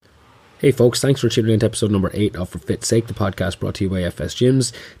Hey folks, thanks for tuning in to episode number 8 of For Fit's Sake, the podcast brought to you by FS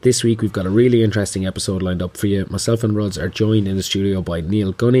Gyms. This week we've got a really interesting episode lined up for you. Myself and Ruds are joined in the studio by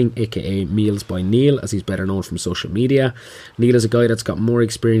Neil Gunning, aka Meals by Neil, as he's better known from social media. Neil is a guy that's got more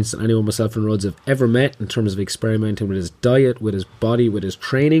experience than anyone myself and Ruds have ever met in terms of experimenting with his diet, with his body, with his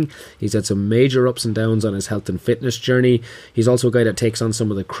training. He's had some major ups and downs on his health and fitness journey. He's also a guy that takes on some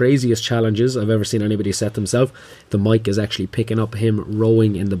of the craziest challenges I've ever seen anybody set themselves. The mic is actually picking up him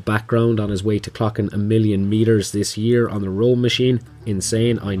rowing in the background on his way to clocking 1,000,000 meters this year on the row machine.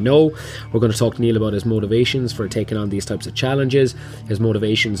 Insane, I know. We're going to talk to Neil about his motivations for taking on these types of challenges, his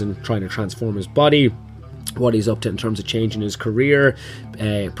motivations in trying to transform his body, what he's up to in terms of changing his career,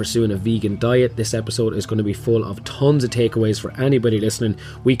 pursuing a vegan diet. This episode is going to be full of tons of takeaways for anybody listening.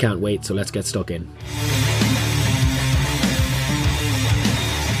 We can't wait, so let's get stuck in.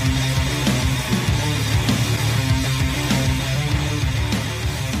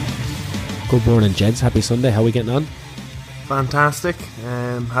 Good morning, gents. Happy Sunday. How are we getting on? Fantastic.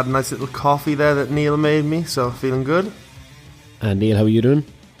 Had a nice little coffee there that Neil made me, so feeling good. And Neil, how are you doing?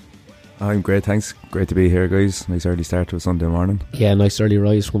 I'm great, thanks. Great to be here, guys. Nice early start to a Sunday morning. Yeah, nice early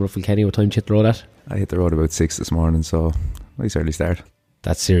rise from Ruffle Kenny. What time did you hit the road at? I hit the road about 6 this morning, so nice early start.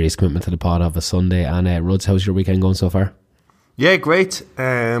 That's serious commitment to the pod of a Sunday. And Ruds, how's your weekend going so far? Yeah, great.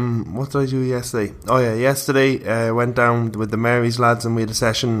 What did I do yesterday? Oh yeah, yesterday went down with the Mary's lads and we had a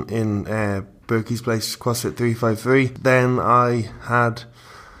session in Berkey's place, CrossFit 353. Then I had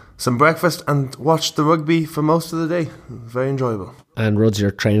some breakfast and watched the rugby for most of the day. Very enjoyable. And Ruds,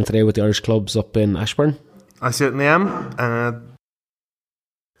 you're training today with the Irish clubs up in Ashbourne? I certainly am. Towns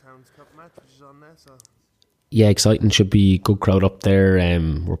Cup match, which is on there, so... Yeah, exciting. Should be good crowd up there.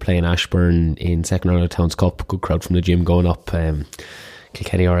 We're playing Ashbourne in second round of Towns Cup. Good crowd from the gym going up.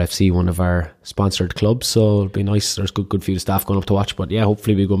 Kilkenny RFC, one of our sponsored clubs, so it'll be nice. There's good few staff going up to watch, but yeah,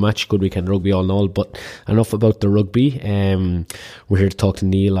 hopefully we go match. Good weekend rugby all in all. But enough about the rugby. We're here to talk to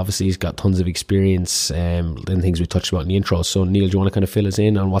Neil. Obviously he's got tons of experience and things we touched about in the intro. So Neil, do you want to kind of fill us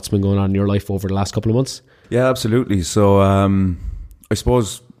in on what's been going on in your life over the last couple of months? Yeah, absolutely. So I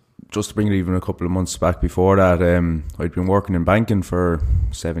suppose just to bring it even a couple of months back before that, I'd been working in banking for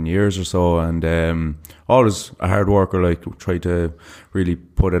 7 years or so, and always a hard worker, like tried to really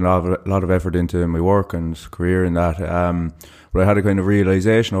put a lot of effort into my work and career in that. But I had a kind of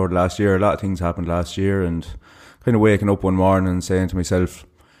realisation over the last year. A lot of things happened last year, and kind of waking up one morning and saying to myself,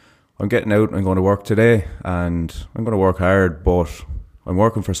 I'm getting out, I'm going to work today, and I'm going to work hard, but I'm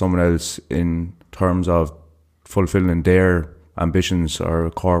working for someone else in terms of fulfilling their ambitions or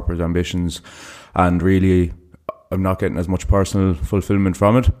corporate ambitions, and really I'm not getting as much personal fulfillment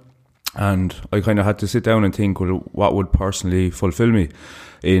from it. And I kind of had to sit down and think, well, what would personally fulfill me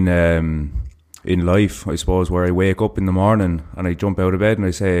in life, I suppose, where I wake up in the morning and I jump out of bed and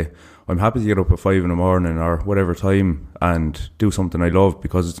I say, I'm happy to get up at 5 in the morning or whatever time and do something I love,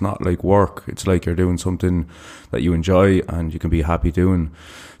 because it's not like work. It's like you're doing something that you enjoy and you can be happy doing.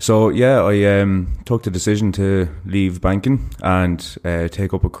 So yeah, I took the decision to leave banking and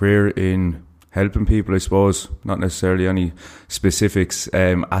take up a career in helping people, I suppose. Not necessarily any specifics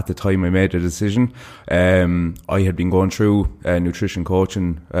at the time I made the decision. I had been going through nutrition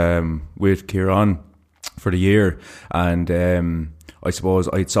coaching with Kieran for the year, and I suppose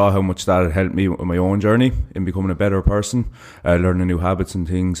I saw how much that had helped me with my own journey in becoming a better person, learning new habits and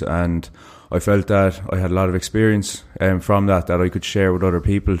things, and I felt that I had a lot of experience from that I could share with other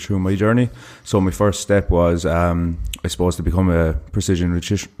people through my journey. So my first step was, I suppose, to become a precision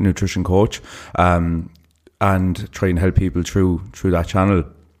nutrition coach and try and help people through that channel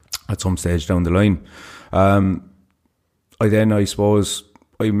at some stage down the line. I suppose,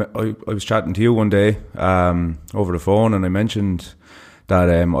 I was chatting to you one day over the phone, and I mentioned that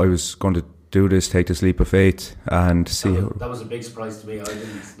I was going to do this, take this leap of faith and see. That was a big surprise to me. I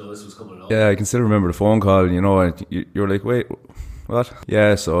didn't know this was coming along. Yeah, I can still remember the phone call, and you're like, wait, what?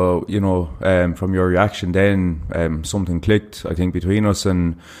 Yeah, so, from your reaction then, something clicked, I think, between us,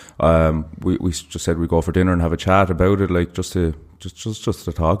 and we just said we'd go for dinner and have a chat about it, like just to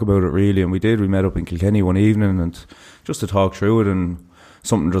talk about it, really. And we did. We met up in Kilkenny one evening and just to talk through it, and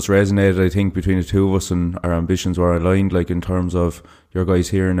something just resonated, I think, between the two of us, and our ambitions were aligned, like in terms of your guys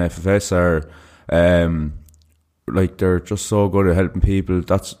here in FFS are like, they're just so good at helping people.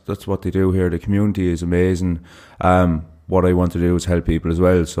 That's what they do here. The community is amazing. What I want to do is help people as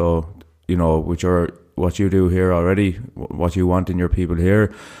well. So, what you do here already, what you want in your people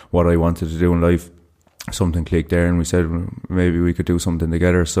here, what I wanted to do in life, something clicked there, and we said maybe we could do something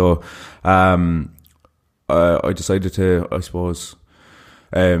together. So I decided to, I suppose,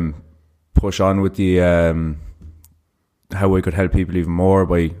 push on with the how I could help people even more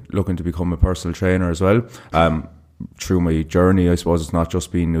by looking to become a personal trainer as well. Through my journey, I suppose it's not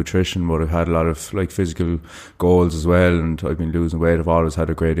just been nutrition, but I've had a lot of like physical goals as well, and I've been losing weight. I've always had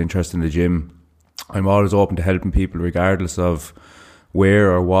a great interest in the gym. I'm always open to helping people regardless of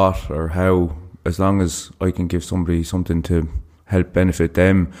where or what or how, as long as I can give somebody something to help benefit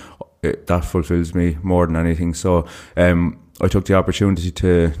them. That fulfills me more than anything. So I took the opportunity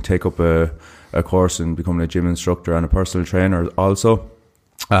to take up a course in becoming a gym instructor and a personal trainer also,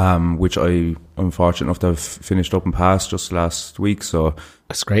 which I'm fortunate enough to have finished up and passed just last week. So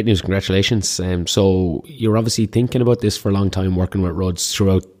that's great news. Congratulations. So you're obviously thinking about this for a long time, working with Ruds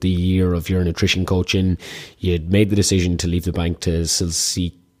throughout the year of your nutrition coaching. You'd made the decision to leave the bank to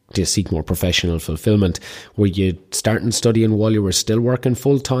seek more professional fulfillment. Were you starting studying while you were still working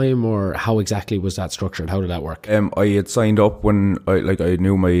full time, or how exactly was that structured? How did that work? I had signed up when I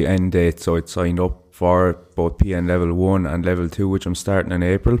knew my end date, so I'd signed up for both PN level 1 and level 2, which I'm starting in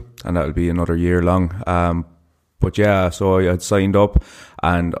April, and that'll be another year long. But yeah, so I had signed up,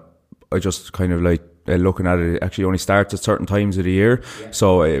 and I just kind of like looking at it, actually only starts at certain times of the year. Yeah.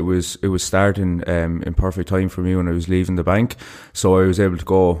 So it was starting in perfect time for me when I was leaving the bank. So I was able to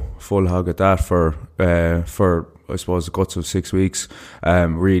go full hog at that for I suppose the guts of 6 weeks,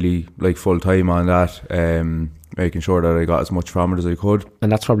 really like full time on that, making sure that I got as much from it as I could.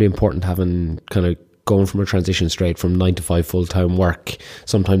 And that's probably important, having kind of going from a transition straight from 9 to 5 full-time work.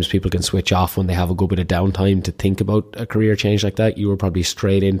 Sometimes people can switch off when they have a good bit of downtime to think about a career change like that. You were probably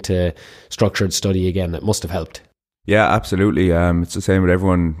straight into structured study again. That must have helped. Yeah, absolutely. It's the same with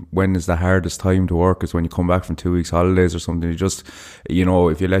everyone. When is the hardest time to work? Is when you come back from 2 weeks holidays or something. You just,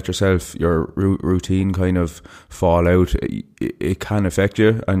 if you let yourself, your routine kind of fall out, it can affect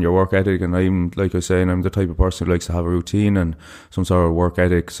you and your work ethic. And I'm, like I was saying, I'm the type of person who likes to have a routine and some sort of work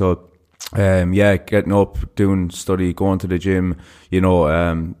ethic. So getting up, doing study, going to the gym,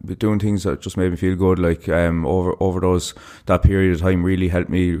 doing things that just made me feel good. Like over that period of time really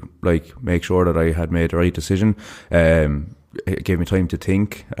helped me like make sure that I had made the right decision. It gave me time to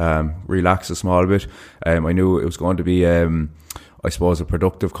think, relax a small bit. I knew it was going to be I suppose a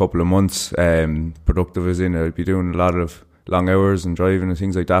productive couple of months. Productive as in I'd be doing a lot of long hours and driving and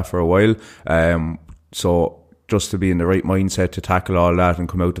things like that for a while. So just to be in the right mindset to tackle all that and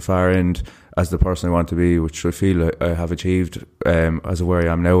come out the far end as the person I want to be, which I feel I have achieved as of where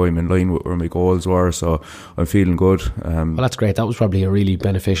I am now. I'm in line with where my goals were, so I'm feeling good. Well, that's great. That was probably a really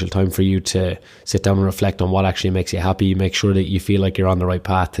beneficial time for you to sit down and reflect on what actually makes you happy, make sure that you feel like you're on the right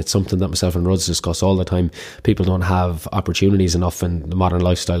path. It's something that myself and Ruds discuss all the time. People don't have opportunities enough in the modern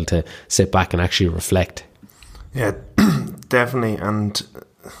lifestyle to sit back and actually reflect. Yeah, definitely. And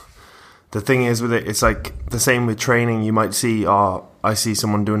the thing is with it, it's like the same with training. You might see, I see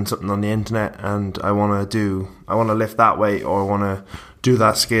someone doing something on the internet and I want to lift that weight, or I want to do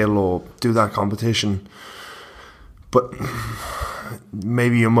that skill or do that competition. But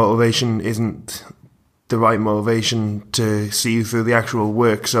maybe your motivation isn't the right motivation to see you through the actual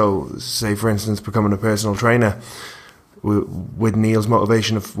work. So say, for instance, becoming a personal trainer, with Neil's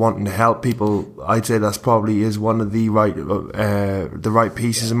motivation of wanting to help people, I'd say that's probably is one of the right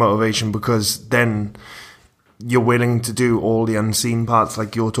pieces of motivation, because then you're willing to do all the unseen parts,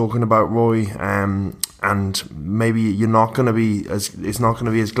 like you're talking about, Roy, and maybe it's not going to be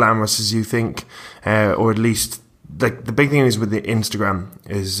as glamorous as you think, or at least like the big thing is with the Instagram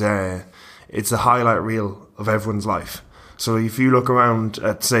is it's a highlight reel of everyone's life. So if you look around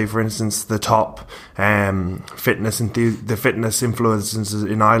at, say, for instance, the top fitness influencers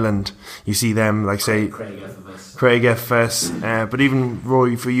in Ireland, you see them, like, say, Craig FS. But even,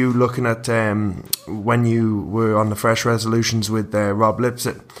 Roy, for you, looking at when you were on the Fresh Resolutions with Rob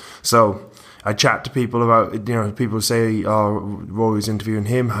Lipsett. So I chat to people about, people say, Roy's interviewing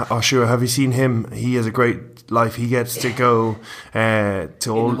him. Oh, sure, have you seen him? He has a great life. He gets to go to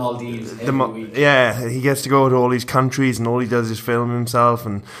all the Maldives every week. Yeah, he gets to go to all these countries, and all he does is film himself.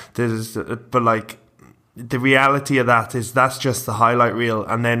 And but like, the reality of that is that's just the highlight reel.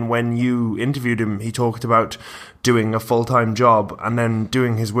 And then when you interviewed him, he talked about doing a full-time job and then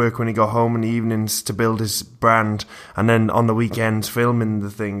doing his work when he got home in the evenings to build his brand, and then on the weekends filming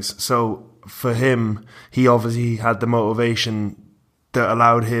the things. So for him, he obviously had the motivation that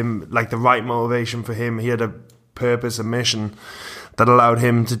allowed him, like the right motivation for him. He had a purpose, a mission that allowed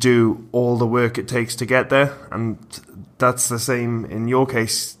him to do all the work it takes to get there. And that's the same in your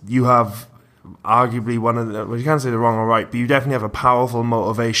case. You have arguably one of the, well, you can't say the wrong or right, but you definitely have a powerful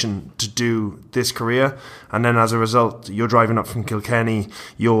motivation to do this career. And then as a result, you're driving up from Kilkenny,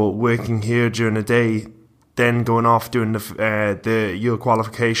 you're working here during the day, then going off doing your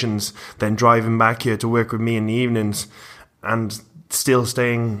qualifications, then driving back here to work with me in the evenings. and still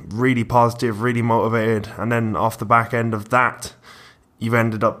staying really positive, really motivated, and then off the back end of that, you've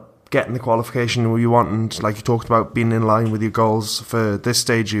ended up getting the qualification you want, and like you talked about, being in line with your goals for this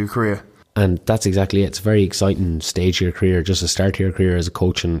stage of your career. And that's exactly it. It's a very exciting stage of your career, just to start your career as a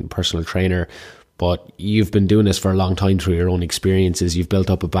coach and personal trainer. But you've been doing this for a long time through your own experiences. You've built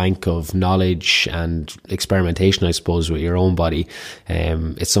up a bank of knowledge and experimentation, I suppose, with your own body.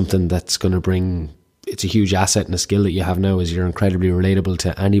 It's something that's going to bring... It's a huge asset and a skill that you have now, is you're incredibly relatable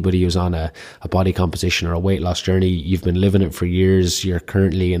to anybody who's on a body composition or a weight loss journey. You've been living it for years. You're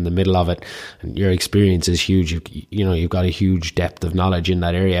currently in the middle of it, and your experience is huge. You've got a huge depth of knowledge in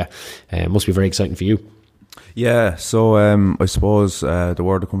that area. It must be very exciting for you. Yeah, so I suppose the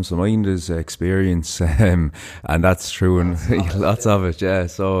word that comes to mind is experience, and that's true, and lots of it. Yeah,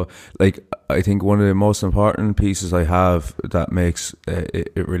 so like I think one of the most important pieces I have that makes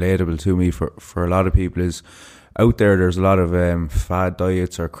it relatable to me for a lot of people is out there. There's a lot of fad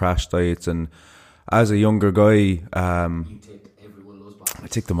diets or crash diets, and as a younger guy, I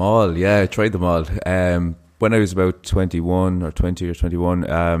ticked them all. Yeah, I tried them all. When I was about 21 or 20 or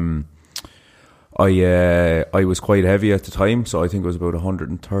 21. I was quite heavy at the time, so I think it was about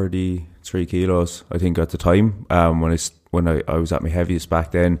 133 kilos. I think at the time when I was at my heaviest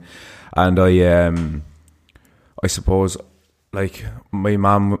back then, and I suppose like my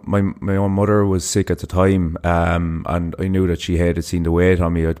mum, my own mother was sick at the time, and I knew that she had seen the weight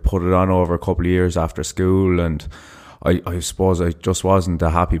on me. I'd put it on over a couple of years after school, and I suppose I just wasn't a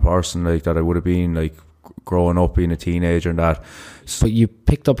happy person like that I would have been like growing up, being a teenager and that. But you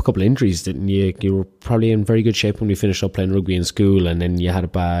picked up a couple of injuries, didn't you? You were probably in very good shape when you finished up playing rugby in school, and then you had a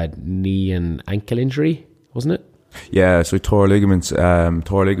bad knee and ankle injury, wasn't it? Yeah, so I tore ligaments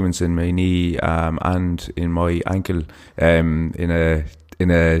in my knee and in my ankle in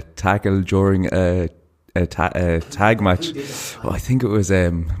a tackle during a tag match. I think it was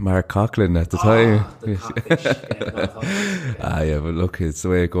Mark Coughlin at the time. Yeah, but look, it's the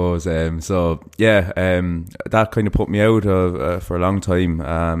way it goes. So yeah, that kind of put me out of for a long time,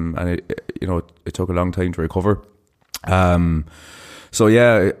 and it took a long time to recover. So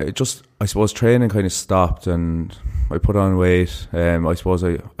yeah, I suppose training kind of stopped, and I put on weight. I suppose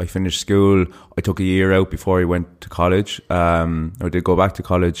I finished school. I took a year out before I went to college. I did go back to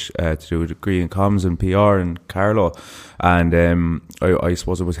college to do a degree in comms and PR in Carlow, and I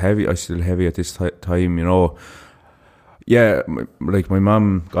suppose I was heavy. I was still heavy at this time, Yeah, like my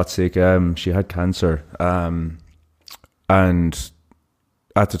mum got sick. She had cancer, and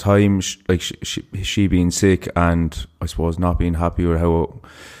at the time, she being sick, and I suppose not being happy with how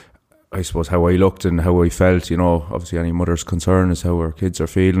I looked and how I felt. Obviously any mother's concern is how her kids are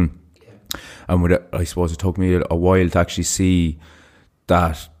feeling. Yeah. And I suppose it took me a while to actually see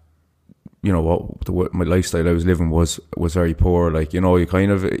that, what my lifestyle I was living was very poor. Like, you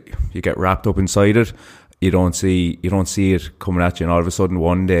get wrapped up inside it. You don't see it coming at you, and all of a sudden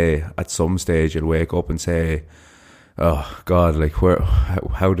one day at some stage you'll wake up and say, oh God, like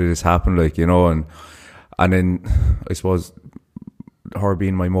how did this happen? Like, and then I suppose her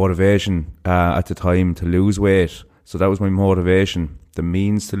being my motivation at the time to lose weight. So that was my motivation, the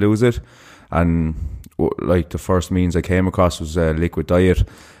means to lose it. And like the first means I came across was a liquid diet.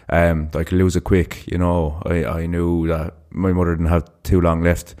 I could lose it quick. I knew that my mother didn't have too long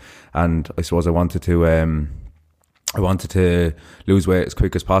left, and I suppose I wanted to lose weight as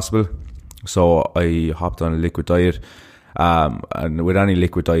quick as possible. So I hopped on a liquid diet. And with any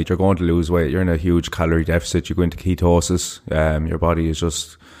liquid diet, you're going to lose weight. You're in a huge calorie deficit. You go into ketosis. Your body is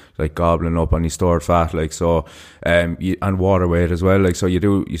just like gobbling up any stored fat. Like so, and water weight as well. Like so,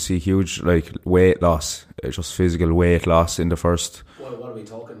 you see huge like weight loss, just physical weight loss in the first. What are we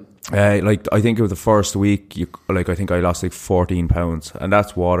talking? Like I think of the first week, I think I lost like 14 pounds, and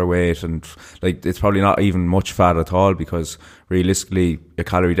that's water weight, and like it's probably not even much fat at all, because realistically, a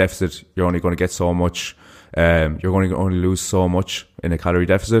calorie deficit, you're only going to get so much. You're going to only lose so much in a calorie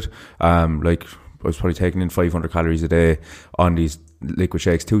deficit. Like I was probably taking in 500 calories a day on these liquid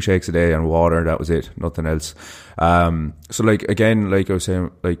shakes, 2 shakes a day and water. That was it, nothing else. So like again, like I was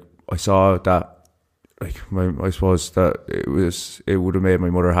saying, like I saw that. Like I suppose that it would have made my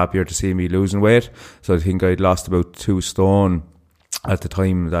mother happier to see me losing weight. So I think I'd lost about 2 stone at the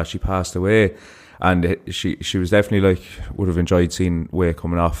time that she passed away, and she was definitely like would have enjoyed seeing weight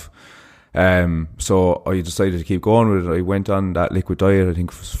coming off. So I decided to keep going with it. I went on that liquid diet, I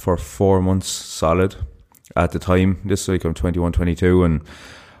think for 4 months solid at the time. This week I'm 21, 22, and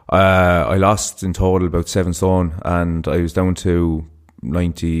I lost in total about 7 stone, and I was down to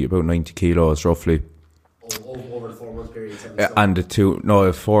about 90 kilos roughly. over the 4 month period. And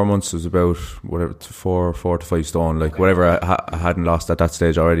the 4 months was about whatever 4 to 5 stone, like whatever I hadn't lost at that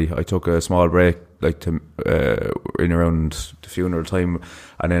stage already. I took a small break, like to in around the funeral time,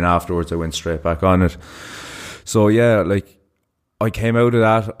 and then afterwards I went straight back on it. So yeah, like I came out of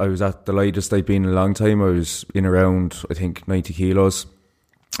that. I was at the lightest I'd been in a long time. I was in around, I think, 90 kilos.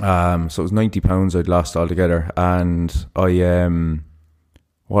 So it was 90 pounds I'd lost altogether, and I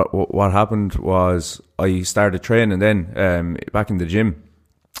what happened was I started training then back in the gym,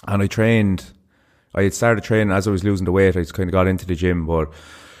 and I had started training as I was losing the weight. I just kind of got into the gym, but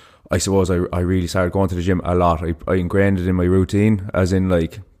I suppose I really started going to the gym a lot. I ingrained it in my routine, as in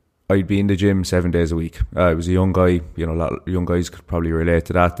like I'd be in the gym 7 days a week. I was a young guy, you know, a lot of young guys could probably relate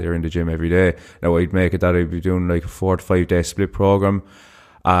to that. They're in the gym every day. Now I'd make it that I'd be doing like a 4 to 5 day split program.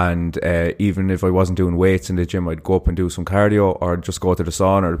 And even if I wasn't doing weights in the gym, I'd go up and do some cardio or just go to the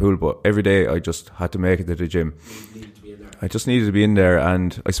sauna or the pool. But every day I just had to make it to the gym. I just needed to be in there.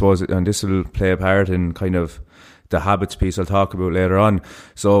 And I suppose, and this will play a part in kind of the habits piece I'll talk about later on.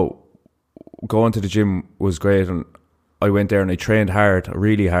 So going to the gym was great, and I went there and I trained hard,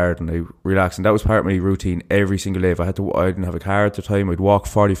 really hard, and I relaxed. And that was part of my routine every single day. If I didn't have a car at the time, I'd walk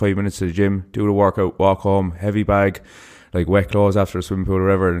 45 minutes to the gym, do the workout, walk home, heavy bag, like wet clothes after a swimming pool or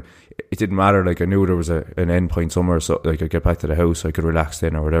whatever. And it didn't matter. Like I knew there was an end point somewhere, so like I'd get back to the house, I could relax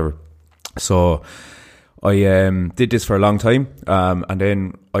then or whatever. So I did this for a long time, and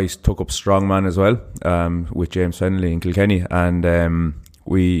then I took up strongman as well, with James Fennelly in Kilkenny, and I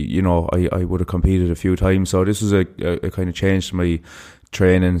would have competed a few times. So this was a kind of change to my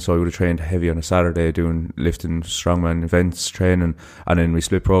training. So I would have trained heavy on a Saturday, doing lifting, strongman events training, and then we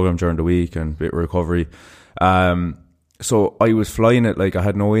split program during the week and a bit of recovery. So I was flying it, like I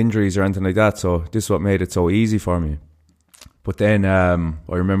had no injuries or anything like that. So this is what made it so easy for me. But then I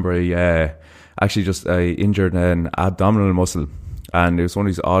remember I injured an abdominal muscle, and it was one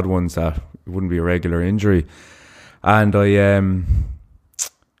of these odd ones that wouldn't be a regular injury. And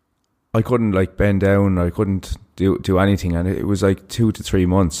I couldn't like bend down, I couldn't do anything, and it was like 2 to 3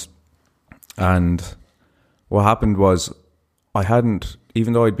 months. And what happened was I hadn't,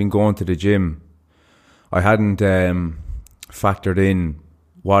 even though I'd been going to the gym, I hadn't factored in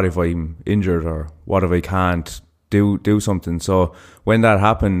what if I'm injured or what if I can't do something. So when that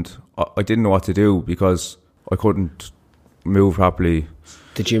happened, I didn't know what to do because I couldn't move properly.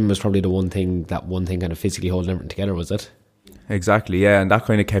 The gym was probably the one thing kind of physically holding everything together, was it? Exactly, yeah, and that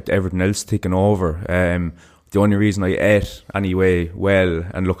kind of kept everything else ticking over. The only reason I ate anyway well,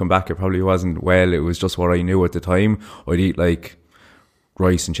 and looking back it probably wasn't well, it was just what I knew at the time. I'd eat like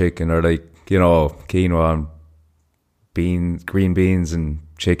rice and chicken, or like, you know, quinoa and green beans and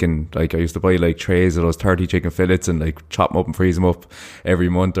chicken. Like I used to buy like trays of those 30 chicken fillets and like chop them up and freeze them up every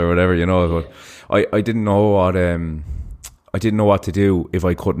month or whatever, you know. But I didn't know what to do if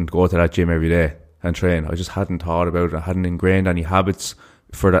I couldn't go to that gym every day and train. I just hadn't thought about it. I hadn't ingrained any habits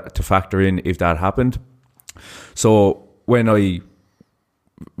for that to factor in if that happened. So when I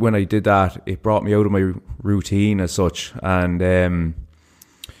did that, it brought me out of my routine as such, and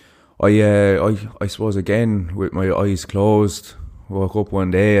I suppose again with my eyes closed, woke up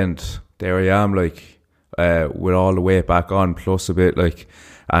one day and there I am, like with all the weight back on plus a bit, like,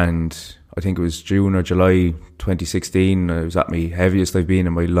 and I think it was June or July 2016. I was at my heaviest I've been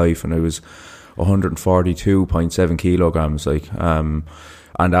in my life, and I was 142.7 kilograms, like, and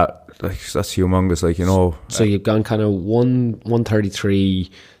that's humongous, like, you know. So you've gone kind of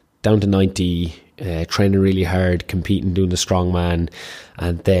 133 down to 90, training really hard, competing, doing the strongman,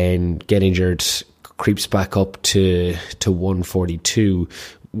 and then get injured, creeps back up to 142.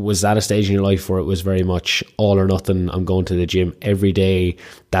 Was that a stage in your life where it was very much all or nothing? I'm going to the gym every day.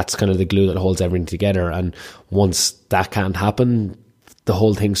 That's kind of the glue that holds everything together. And once that can't happen, the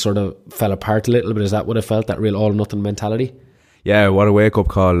whole thing sort of fell apart a little bit. Is that what it felt, that real all or nothing mentality? Yeah, what a wake up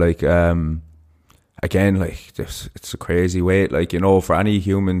call. Like, again, like, it's a crazy weight. Like, you know, for any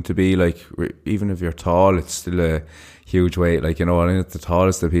human to be like, even if you're tall, it's still a huge weight. Like, you know, and it's the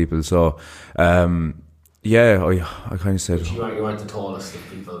tallest of people. So, yeah, I kind of said, you weren't the tallest of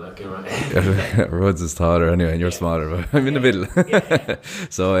people, like, you know. Rhodes is taller anyway, and you're smaller, but I'm in the middle.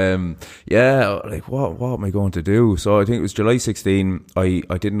 So, yeah, like, what am I going to do? So I think it was July 16. I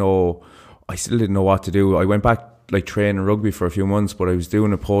still didn't know what to do. I went back, like, training rugby for a few months, but I was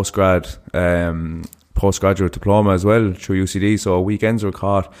doing a postgraduate diploma as well through UCD, so weekends were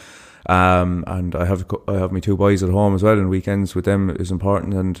caught. And I have my two boys at home as well, and weekends with them is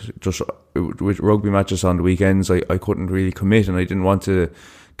important. And just with rugby matches on the weekends, I couldn't really commit, and I didn't want to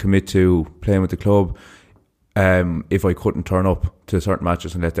commit to playing with the club. if I couldn't turn up to certain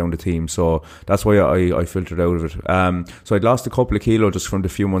matches and let down the team. So that's why I filtered out of it. So I'd lost a couple of kilos just from the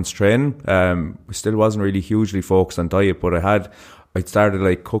few months training. Still wasn't really hugely focused on diet, but I'd started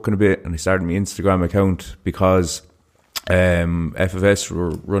like cooking a bit, and I started my Instagram account because FFS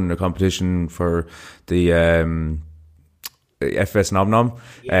were running a competition for the FFS Nom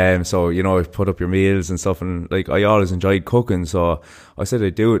Nom. So, you know, I put up your meals and stuff, and like I always enjoyed cooking, so I said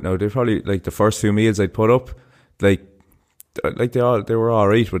I'd do it. Now, they probably, like, the first few meals I'd put up, like they were all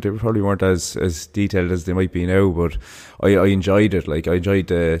right, but they probably weren't as detailed as they might be now. But I enjoyed it. Like, I enjoyed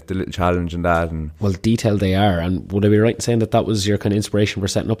the little challenge and that. And well, detailed they are. And would I be right in saying that was your kind of inspiration for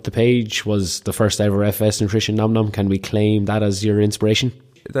setting up the page? Was the first ever FS Nutrition Nom Nom? Can we claim that as your inspiration?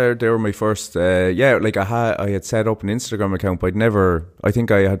 They were my first. Like I had set up an Instagram account, but I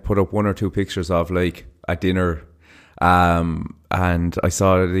think I had put up one or two pictures of like a dinner, and I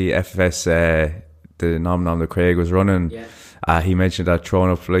saw the FFS, the Nom Nom that Craig was running. Yeah. He mentioned that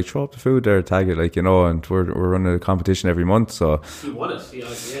throw up the food there, tag it, like, you know, and we're running a competition every month. So he won it.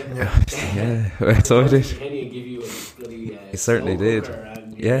 Yeah. So I did. Kenny give you a bloody. He certainly did.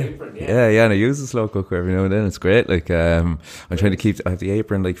 Apron, and I use the slow cooker every now and then. It's great. Like, I'm trying to keep. I have the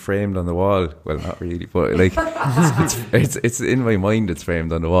apron like framed on the wall. Well, not really, but like it's in my mind. It's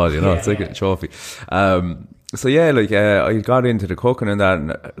framed on the wall. You know, it's like a trophy. So yeah, like I got into the cooking and that,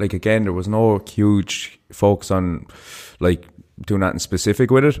 and like again, there was no huge focus on like doing nothing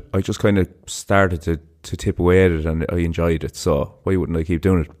specific with it. I just kind of started to tip away at it, and I enjoyed it. So why wouldn't I keep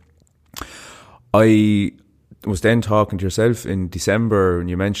doing it? I was then talking to yourself in December, and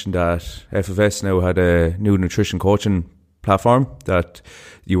you mentioned that FFS now had a new nutrition coaching platform that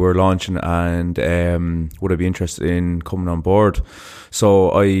you were launching, and would I be interested in coming on board?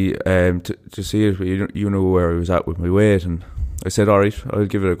 So I to see if you know where I was at with my weight, and I said, all right, I'll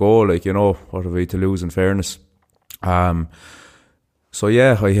give it a go. Like, you know, what have I to lose in fairness? So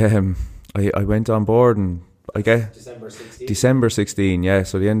yeah, I went on board, and I guess December 16, yeah.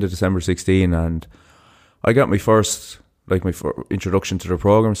 So the end of December 16, and I got my first introduction to the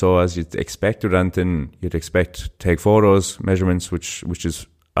program. So as you'd expect with anything, you'd expect to take photos, measurements, which is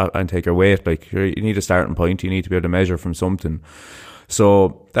and take your weight. Like, you need a starting point. You need to be able to measure from something.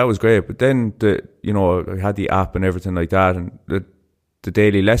 So that was great. But then I had the app and everything like that, and the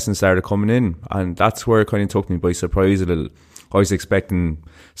daily lessons started coming in, and that's where it kind of took me by surprise a little. I was expecting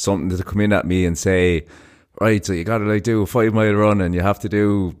something to come in at me and say, right, so you got to like do a 5 mile run, and you have to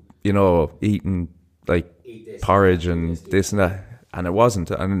do, you know, eating like porridge and this and that, and it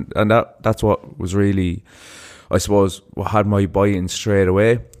wasn't, and that's what was really, I suppose, what had my buy-in straight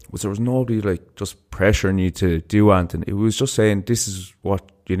away, was there was nobody like just pressuring you to do anything. It was just saying, this is what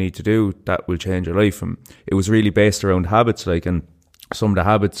you need to do that will change your life. And it was really based around habits, like, and some of the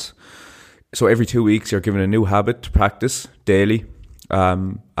habits, so every 2 weeks you're given a new habit to practice daily,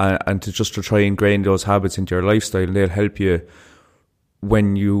 and to try and ingrain those habits into your lifestyle, and they'll help you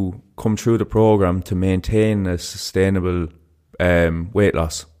when you come through the program to maintain a sustainable weight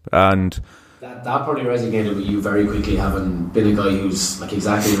loss. And that probably resonated with you very quickly, having been a guy who's like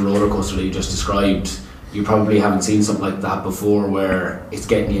exactly the roller coaster that you just described. You probably haven't seen something like that before, where it's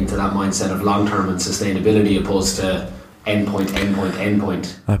getting you into that mindset of long term and sustainability opposed to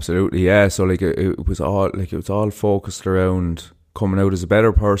endpoint. Absolutely, yeah. So like it was all focused around coming out as a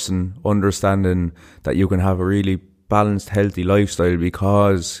better person, understanding that you can have a really balanced, healthy lifestyle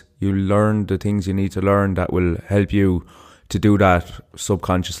because you learn the things you need to learn that will help you to do that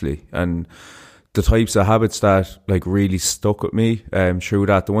subconsciously. And the types of habits that like really stuck with me through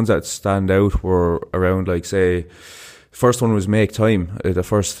that, the ones that stand out were around, like, say, first one was make time. The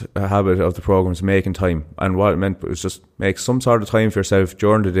first habit of the program is making time, and what it meant was just make some sort of time for yourself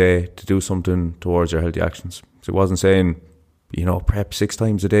during the day to do something towards your healthy actions. So it wasn't saying, you know, prep 6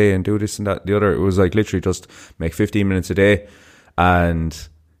 times a day and do this and that, the other. It was like literally just make 15 minutes a day and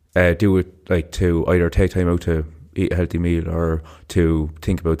do it, like, to either take time out to eat a healthy meal or to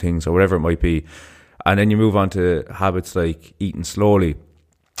think about things or whatever it might be. And then you move on to habits like eating slowly.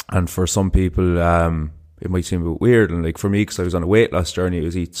 And for some people, it might seem a bit weird. And like for me, because I was on a weight loss journey, it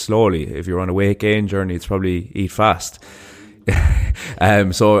was eat slowly. If you're on a weight gain journey, it's probably eat fast.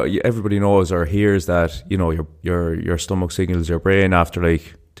 So everybody knows or hears that, you know, your stomach signals your brain after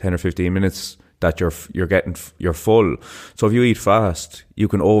like 10 or 15 minutes that you're full. So if you eat fast, you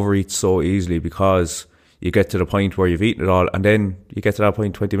can overeat so easily because you get to the point where you've eaten it all, and then you get to that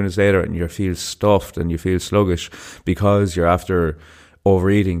point 20 minutes later and you feel stuffed and you feel sluggish because you're after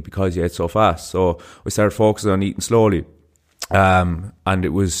overeating because you ate so fast. So we started focusing on eating slowly, and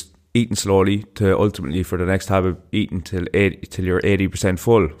it was eating slowly to ultimately, for the next habit, eating till you're 80%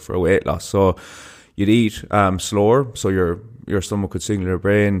 full for a weight loss. So you'd eat slower, so your stomach could signal your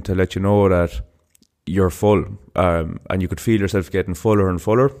brain to let you know that you're full, and you could feel yourself getting fuller and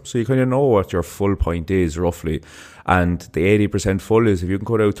fuller, so you kind of know what your full point is roughly. And the 80% full is if you can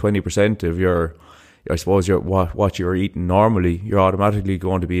cut out 20% of your, I suppose, what you're eating normally, you're automatically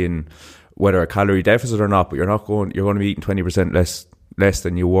going to be in whether a calorie deficit or not, but you're going to be eating 20% less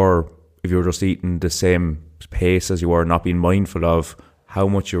than you were if you were just eating the same pace as you were, not being mindful of how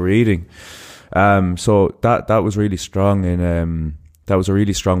much you were eating. So that was really strong, and that was a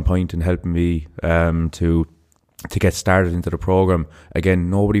really strong point in helping me to get started into the program. Again,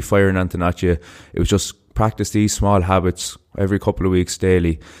 nobody firing anything at you. It was just practice these small habits every couple of weeks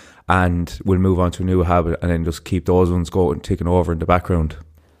daily, and we'll move on to a new habit, and then just keep those ones going, ticking over in the background.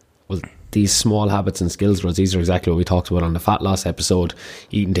 Well, these small habits and skills, Rods, these are exactly what we talked about on the fat loss episode.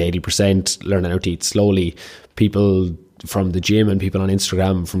 Eating to 80%, learning how to eat slowly. People from the gym and people on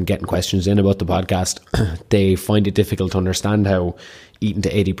Instagram, from getting questions in about the podcast, they find it difficult to understand how eating to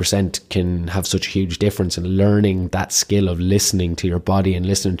 80% can have such a huge difference, in learning that skill of listening to your body and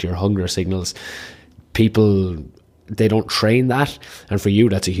listening to your hunger signals. People, they don't train that, and for you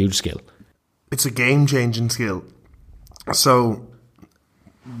that's a huge skill. It's a game-changing skill. So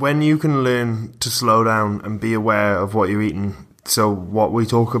when you can learn to slow down and be aware of what you're eating, so what we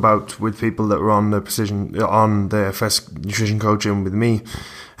talk about with people that are on the FS nutrition coaching with me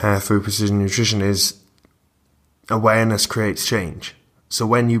through Precision Nutrition is awareness creates change. So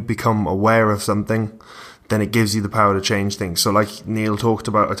when you become aware of something, then it gives you the power to change things. So like Neil talked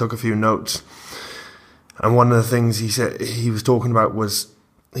about, I took a few notes, and one of the things he said he was talking about was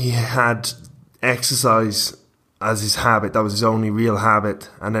he had exercise as his habit. That was his only real habit,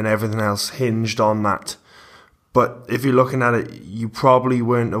 and then everything else hinged on that. But if you're looking at it, you probably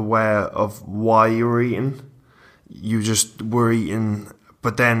weren't aware of why you were eating. You just were eating.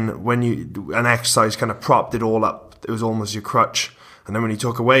 But then when an exercise kind of propped it all up, it was almost your crutch. And then when you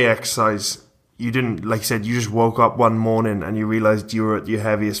took away exercise, you didn't, like I said, you just woke up one morning and you realized you were at your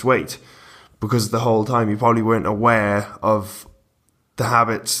heaviest weight. Because the whole time you probably weren't aware of the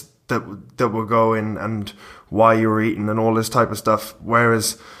habits that were going and why you were eating and all this type of stuff.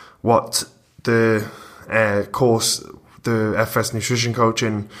 Whereas what the course, the FS Nutrition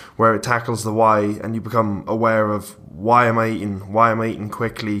Coaching, where it tackles the why, and you become aware of why am I eating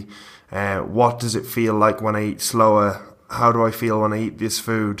quickly, what does it feel like when I eat slower, how do I feel when I eat this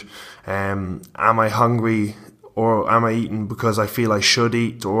food, am I hungry, or am I eating because I feel I should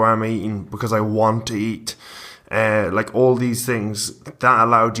eat, or am I eating because I want to eat, like all these things that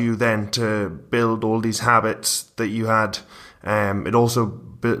allowed you then to build all these habits that you had. It also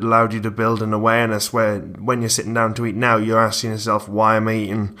allowed you to build an awareness where when you're sitting down to eat now, you're asking yourself, why am I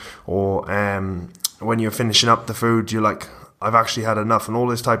eating? Or when you're finishing up the food, you're like, I've actually had enough, and all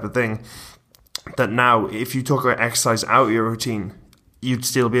this type of thing. That now, if you took exercise out of your routine, you'd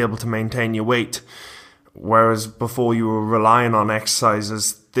still be able to maintain your weight. Whereas before you were relying on exercise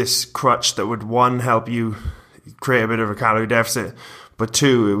as this crutch that would, one, help you create a bit of a calorie deficit, but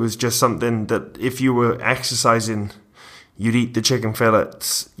two, it was just something that if you were exercising, you'd eat the chicken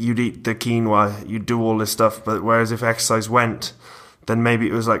fillets, you'd eat the quinoa, you'd do all this stuff. But whereas if exercise went, then maybe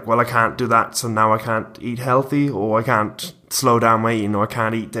it was like, well, I can't do that, so now I can't eat healthy, or I can't slow down my eating, or I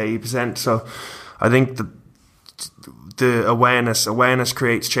can't eat to 80%. So I think the awareness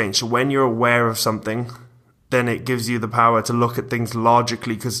creates change. So when you're aware of something, then it gives you the power to look at things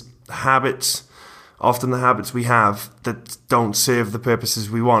logically, because often the habits we have that don't serve the purposes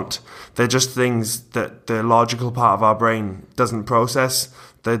we want, they're just things that the logical part of our brain doesn't process.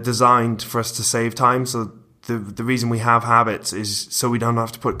 They're designed for us to save time. So the reason we have habits is so we don't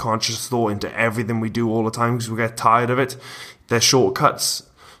have to put conscious thought into everything we do all the time, because we get tired of it. They're shortcuts.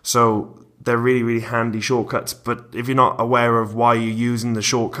 So they're really, really handy shortcuts. But if you're not aware of why you're using the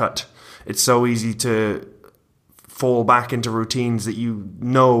shortcut, it's so easy to fall back into routines that you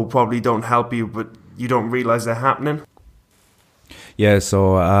know probably don't help you, but you don't realize they're happening. Yeah,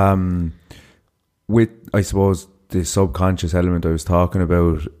 so with, I suppose, the subconscious element I was talking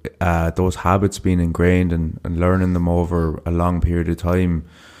about, those habits being ingrained and learning them over a long period of time,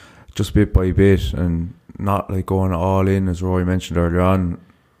 just bit by bit, and not like going all in, as Rory mentioned earlier on,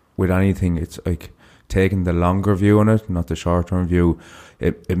 with anything. It's like taking the longer view on it, not the short-term view.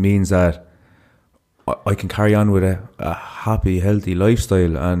 It means that I can carry on with a happy, healthy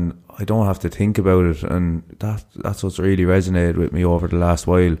lifestyle, and I don't have to think about it. And that's what's really resonated with me over the last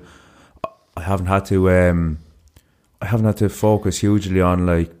while. I haven't had to focus hugely on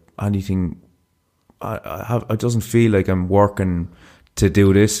like anything. It doesn't feel like I'm working to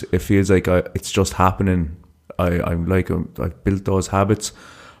do this. It feels like it's just happening. I've built those habits.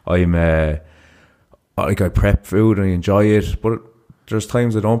 I prep food and I enjoy it, but there's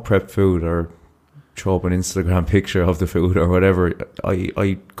times I don't prep food or throw up an Instagram picture of the food or whatever.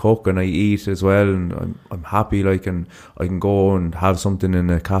 I cook and I eat as well, and I'm happy. Like, and I can go and have something in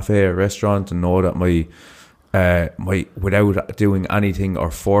a cafe or restaurant and know that my without doing anything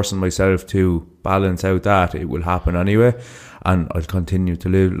or forcing myself to balance out that, it will happen anyway, and I'll continue to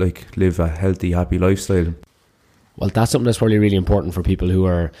live a healthy, happy lifestyle. Well, that's something that's probably really important for people who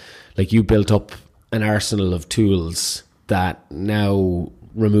are like you. Built up an arsenal of tools that now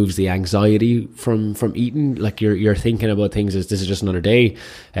removes the anxiety from eating. Like you're thinking about things as this is just another day.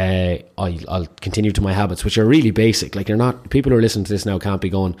 I'll continue to my habits, which are really basic. Like, you're not, people who are listening to this now can't be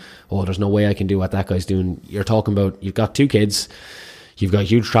going, oh, there's no way I can do what that guy's doing. You're talking about, you've got 2 kids, you've got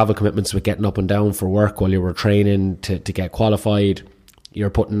huge travel commitments with getting up and down for work while you were training to get qualified. You're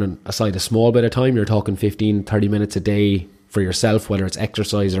putting aside a small bit of time. You're talking 15-30 minutes a day for yourself, whether it's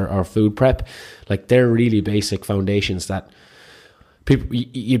exercise or food prep. Like, they're really basic foundations that people,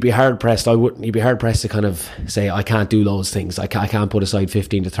 you'd be hard pressed. You'd be hard pressed to kind of say, I can't do those things. I can't put aside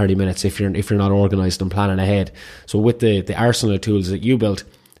 15 to 30 minutes if you're not organised and planning ahead. So with the arsenal of tools that you built,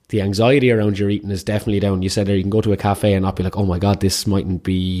 the anxiety around your eating is definitely down. You said there, you can go to a cafe and not be like, oh my God, this mightn't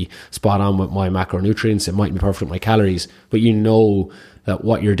be spot on with my macronutrients. It mightn't be perfect with my calories. But you know that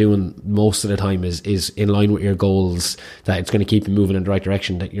what you're doing most of the time is in line with your goals, that it's going to keep you moving in the right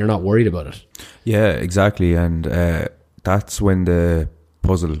direction, that you're not worried about it. Yeah, exactly. And that's when the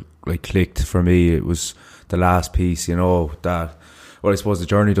puzzle clicked for me. It was the last piece, that, well, I suppose the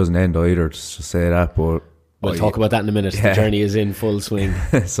journey doesn't end either, just to say that, but we'll talk about that in a minute. Yeah. The journey is in full swing.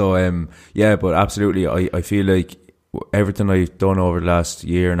 So but absolutely, I feel like everything I've done over the last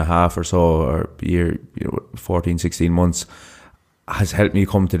year and a half or so, or year, 14, 16 months, has helped me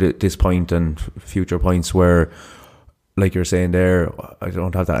come to this point and future points where, like you're saying there, I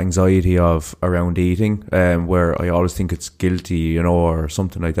don't have that anxiety around eating, where I always think it's guilty, or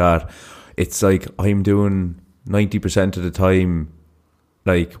something like that. It's like I'm doing 90% of the time,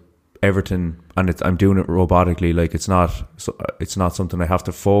 like, everything, and I'm doing it robotically. Like, it's not something I have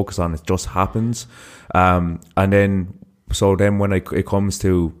to focus on. It just happens. And then when it comes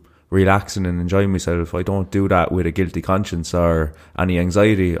to relaxing and enjoying myself, I don't do that with a guilty conscience or any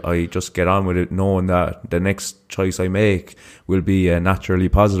anxiety. I just get on with it, knowing that the next choice I make will be a naturally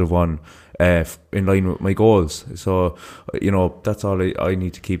positive one, in line with my goals. So, that's all I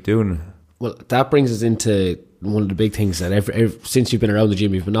need to keep doing. Well, that brings us into one of the big things that since you've been around the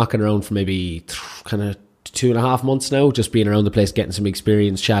gym, you've been knocking around for maybe kind of 2.5 months now, just being around the place, getting some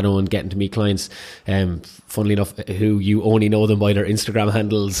experience, shadowing, getting to meet clients, funnily enough, who you only know them by their Instagram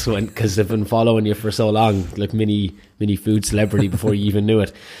handles, because they've been following you for so long, like mini food celebrity before you even knew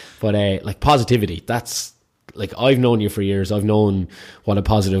it. But like, positivity, that's, like, I've known you for years. I've known what a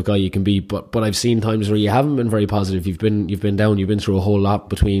positive guy you can be, but I've seen times where you haven't been very positive. You've been down. You've been through a whole lot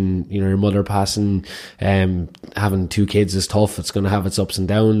between, your mother passing, having 2 kids is tough. It's going to have its ups and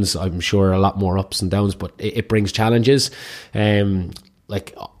downs. I'm sure a lot more ups and downs, but it brings challenges. I've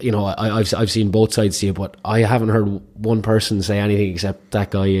seen both sides to you, but I haven't heard one person say anything except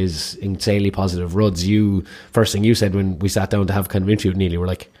that guy is insanely positive. Ruds, first thing you said when we sat down to have kind of interview with Neil, you were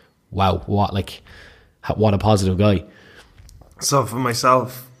like, wow, what a positive guy. So for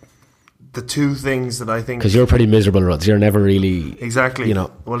myself, the 2 things that I think, because you're pretty miserable, Ruds, you're never really exactly,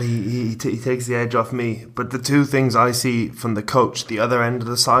 well, he takes the edge off me. But the 2 things I see from the coach, the other end of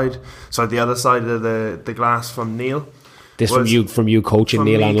the side, the other side of the glass from Neil, this from you coaching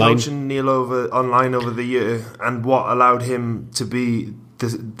Neil online, coaching Neil online over the year, and what allowed him to be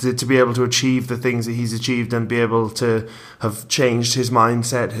able to achieve the things that he's achieved and be able to have changed his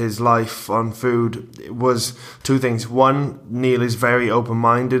mindset, his life on food, it was 2 things. One, Neil is very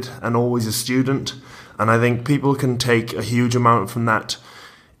open-minded and always a student, and I think people can take a huge amount from that.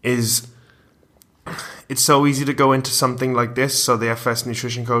 It's so easy to go into something like this, so the FS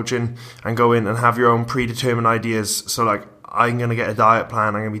nutrition coaching, and go in and have your own predetermined ideas. So, like, I'm going to get a diet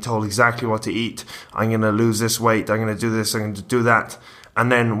plan, I'm going to be told exactly what to eat, I'm going to lose this weight, I'm going to do this, I'm going to do that. And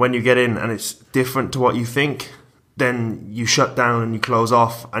then when you get in and it's different to what you think, then you shut down and you close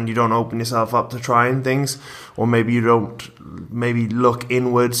off and you don't open yourself up to trying things. Or maybe you don't look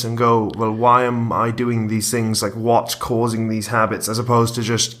inwards and go, well, why am I doing these things? Like, what's causing these habits, as opposed to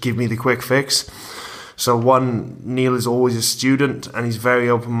just give me the quick fix. So Neil is always a student and he's very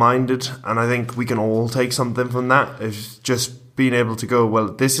open-minded, and I think we can all take something from that. It's just being able to go, well,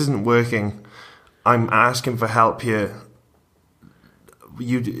 this isn't working, I'm asking for help here.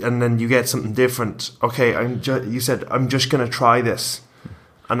 And then you get something different. Okay, you said I'm just going to try this,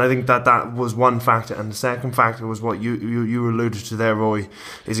 And I think that was one factor. And the second factor was what you alluded to there, Roy,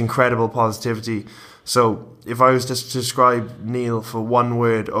 is incredible positivity. So if I was to describe Neil for one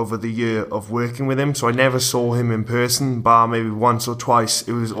word over the year of working with him, so I never saw him in person, bar maybe once or twice.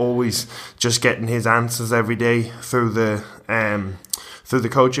 It was always just getting his answers every day through the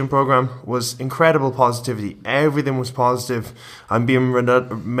coaching program, was incredible positivity. Everything was positive. I'm being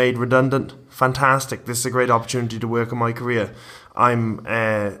made redundant. Fantastic. This is a great opportunity to work on my career. I'm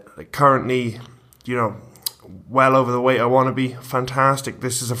currently, well over the weight I want to be. Fantastic.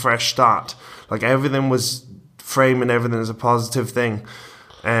 This is a fresh start. Like, everything was framing everything as a positive thing,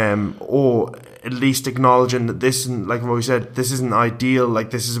 or at least acknowledging that this isn't, like Roy said, this isn't ideal.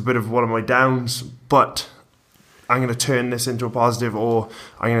 Like, this is a bit of one of my downs, but I'm going to turn this into a positive, or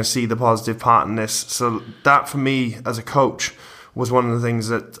I'm going to see the positive part in this. So that, for me as a coach, was one of the things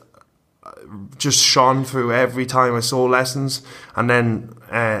that just shone through every time I saw lessons, and then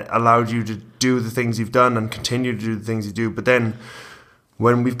allowed you to do the things you've done and continue to do the things you do. But then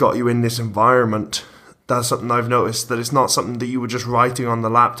when we've got you in this environment, that's something I've noticed, that it's not something that you were just writing on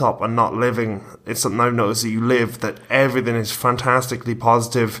the laptop and not living. It's something I've noticed that you live, that everything is fantastically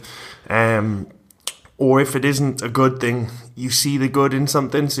positive. Or if it isn't a good thing, you see the good in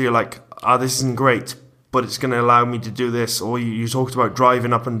something, so you're like, this isn't great, but it's going to allow me to do this. Or you talked about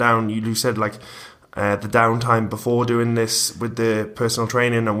driving up and down. You said, like, the downtime before doing this with the personal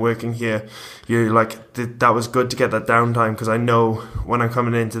training and working here, you're like, that was good to get that downtime, because I know when I'm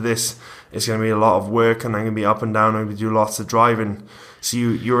coming into this, it's going to be a lot of work, and I'm going to be up and down, I'm going to do lots of driving. So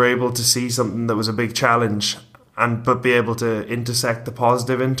you were able to see something that was a big challenge, but be able to intersect the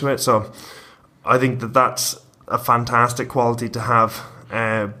positive into it. So I think that's a fantastic quality to have,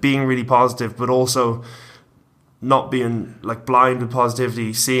 being really positive, but also not being like blind with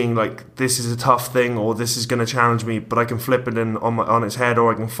positivity, seeing like, this is a tough thing, or this is going to challenge me, but I can flip it on its head,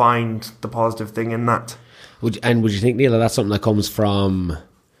 or I can find the positive thing in that. Would you think, Neil, that's something that comes from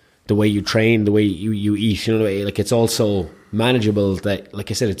the way you train, the way you eat? Like, it's also manageable. That,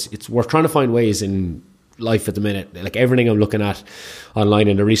 like I said, it's we're trying to find ways in life at the minute. Like, everything I'm looking at online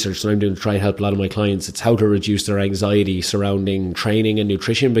in the research that I'm doing to try and help a lot of my clients, it's how to reduce their anxiety surrounding training and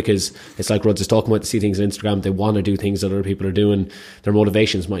nutrition, because it's like Ruds is talking about, to see things on Instagram, they want to do things that other people are doing, their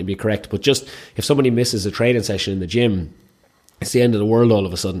motivations might be correct, but just if somebody misses a training session in the gym, it's the end of the world all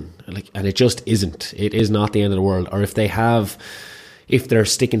of a sudden. And it just isn't. It is not the end of the world. Or if they're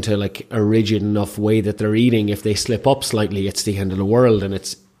sticking to like a rigid enough way that they're eating, if they slip up slightly, it's the end of the world, and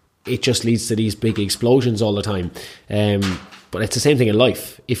it just leads to these big explosions all the time. But it's the same thing in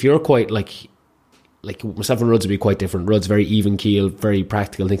life. If you're quite like myself and Ruds would be quite different. Ruds very even keel, very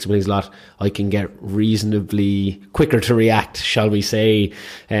practical, thinks about things a lot. I can get reasonably quicker to react, shall we say.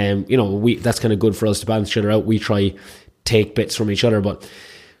 That's kind of good for us to balance each other out. We try take bits from each other, but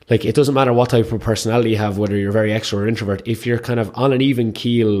like, it doesn't matter what type of personality you have, whether you're very extrovert or introvert. If you're kind of on an even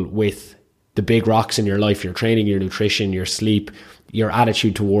keel with the big rocks in your life, your training, your nutrition, your sleep, your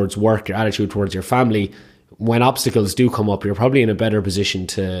attitude towards work, your attitude towards your family, when obstacles do come up, you're probably in a better position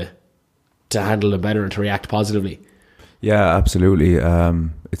to handle them better and to react positively. Yeah, absolutely.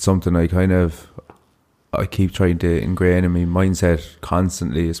 It's something I keep trying to ingrain in my mindset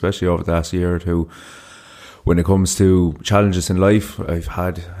constantly, especially over the last year or two. When it comes to challenges in life, I've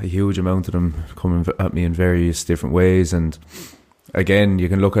had a huge amount of them coming at me in various different ways. And again, you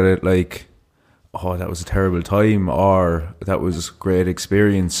can look at it like, oh, that was a terrible time, or that was a great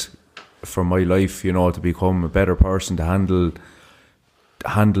experience for my life, to become a better person, to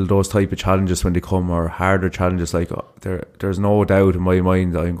handle those type of challenges when they come, or harder challenges. Like, there's no doubt in my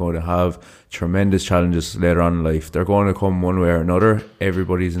mind that I'm going to have tremendous challenges later on in life. They're going to come one way or another.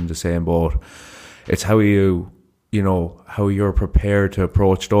 Everybody's in the same boat. It's how how you're prepared to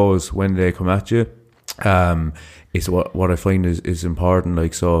approach those when they come at you. Is what I find is important.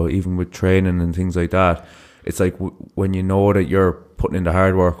 Like, so even with training and things like that, it's like when you know that you're putting in the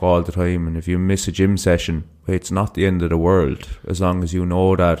hard work all the time, and if you miss a gym session, it's not the end of the world, as long as you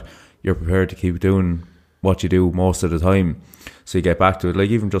know that you're prepared to keep doing what you do most of the time. So you get back to it. Like,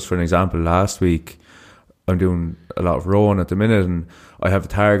 even just for an example, last week I'm doing a lot of rowing at the minute, and I have a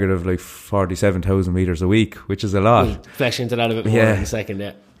target of like 47,000 meters a week, which is a lot. We'll flesh into that a bit more in a second.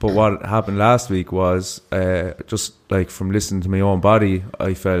 Yeah. But what happened last week was, just like from listening to my own body,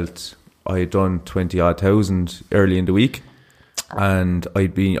 I felt I had done 20,000 odd early in the week, and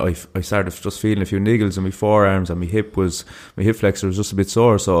I started just feeling a few niggles in my forearms, and my hip flexor was just a bit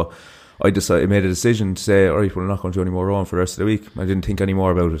sore. So I made a decision to say, all right, well, I'm not going to do any more rowing for the rest of the week. I didn't think any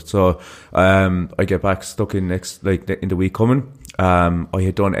more about it. So I get back stuck in the week coming. I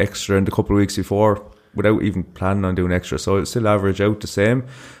had done extra in the couple of weeks before, without even planning on doing extra. So it still average out the same,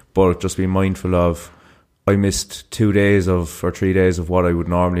 but just be mindful of, I missed 3 days of what I would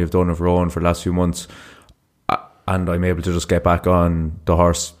normally have done of rowing for the last few months, and I'm able to just get back on the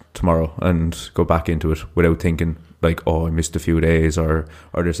horse tomorrow and go back into it without thinking like, oh, I missed a few days or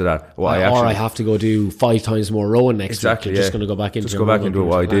this or that. Well, I have to go do 5 times more rowing next week. You're just going to go back into it. Just go back into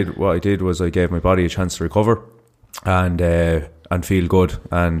it. What I did was I gave my body a chance to recover and feel good,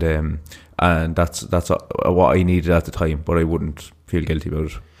 and that's what I needed at the time. But I wouldn't feel guilty about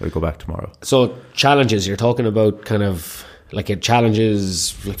it. I go back tomorrow. So challenges, you're talking about kind of like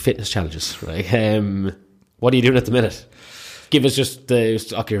challenges, like fitness challenges, right? What are you doing at the minute? Give us just you're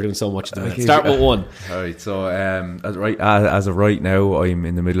doing so much at the minute. Start with one. All right. So as of right now, I'm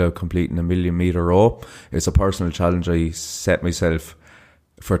in the middle of completing a 1,000,000 meter row. It's a personal challenge I set myself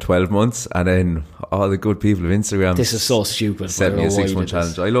for 12 months, and then all the good people of Instagram. This is so stupid. Set me a 6-month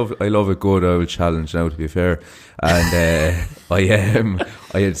challenge. I love a good old challenge now, to be fair. And I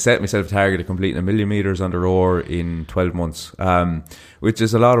had set myself a target of completing 1,000,000 meters on the rower in 12 months, which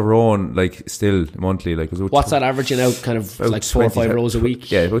is a lot of rowing, like still monthly. Like, what's that averaging out? Kind of like 4 or 5 rows a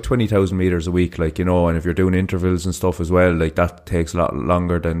week. Yeah, about 20,000 meters a week. Like, you know, and if you're doing intervals and stuff as well, like that takes a lot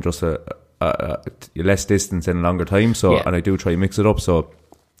longer than just a less distance in a longer time. So, and I do try to mix it up. So.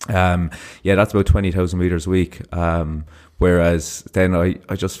 That's about 20,000 meters a week. Whereas then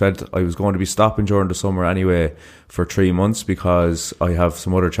I just felt I was going to be stopping during the summer anyway for 3 months, because I have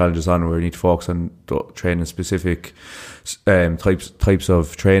some other challenges on where I need to focus on training specific types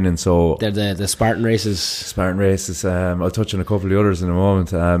of training. So they're the Spartan races. I'll touch on a couple of the others in a moment.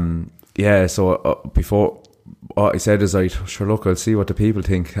 So before. What I said is, sure, look, I'll see what the people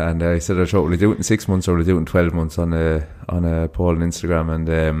think, and I said will I do it in 6 months or will I do it in 12 months on a poll on Instagram,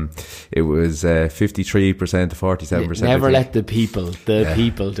 and it was 53% to 47%. Never let the people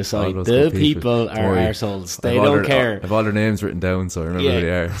decide. The people are arseholes. They don't care. I've all their names written down, so I remember who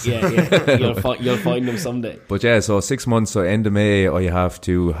they are. Yeah. You'll find them someday. But yeah, so 6 months, so end of May, I have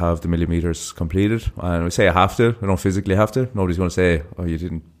to have the 1,000,000 meters completed, and I say I have to. I don't physically have to. Nobody's going to say, oh, you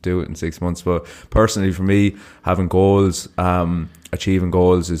didn't do it in 6 months. But personally, for me, having goals, achieving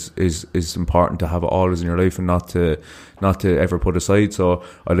goals is important to have always in your life, and not to ever put aside. So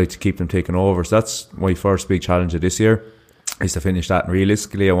I like to keep them taken over. So that's my first big challenge of this year, is to finish that. And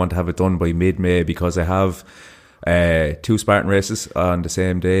realistically, I want to have it done by mid-May, because I have 2 Spartan races on the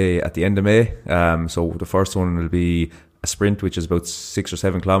same day at the end of May. So the first one will be a sprint, which is about 6 or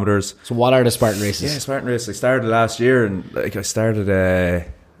 7 kilometers. So what are the Spartan races? Yeah, Spartan race. I started last year, and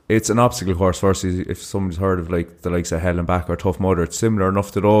it's an obstacle course. First, if somebody's heard of like the likes of Hell and Back or Tough Mudder, it's similar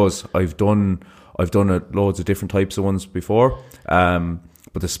enough to those. I've done loads of different types of ones before, but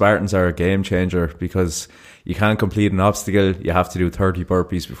the Spartans are a game changer, because you can't complete an obstacle. You have to do 30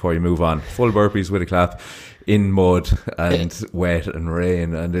 burpees before you move on. Full burpees with a clap, in mud and wet and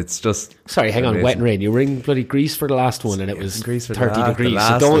rain, and it's just... Sorry, hang on, wet and rain. You were in bloody Greece for the last one, and it was 30 degrees.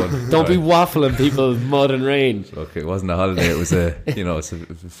 So don't be waffling people, mud and rain. Look, it wasn't a holiday. It was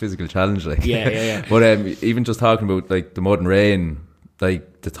it's a physical challenge. Like. Yeah. But even just talking about like the mud and rain,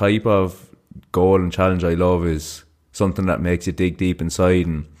 like the type of goal and challenge I love is something that makes you dig deep inside.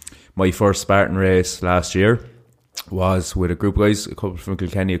 And my first Spartan race last year was with a group of guys, a couple from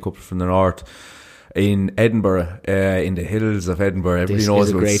Kilkenny, a couple from the north, in Edinburgh, in the hills of Edinburgh. Everybody knows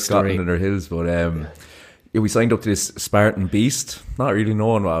about Scotland and their hills, but we signed up to this Spartan Beast, not really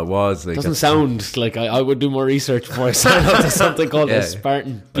knowing what it was. Like, doesn't sound like I would do more research before I signed up to something called a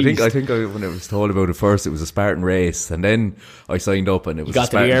Spartan Beast. I think when I was told about it first, it was a Spartan race, and then I signed up and it was you got a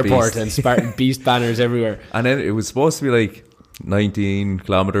Spartan to the airport Beast. And Spartan Beast banners everywhere. And then it was supposed to be like 19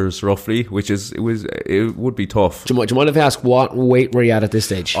 kilometers roughly, which it would be tough. Do you mind if I ask, what weight were you at this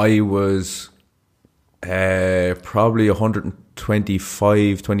stage? I was probably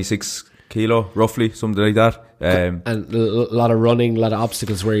 125, 26 kilo, roughly, something like that. And a lot of running, a lot of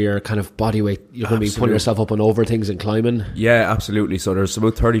obstacles where your kind of body weight, you're going to be putting yourself up and over things and climbing. Yeah, absolutely. So there's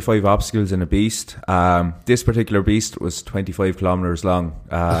about 35 obstacles in a beast. This particular beast was 25 kilometers long.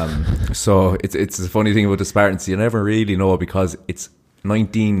 So it's a funny thing about the Spartans. You never really know, because it's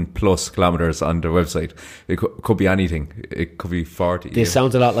 19 plus kilometers on their website. It could be anything. It could be 40. This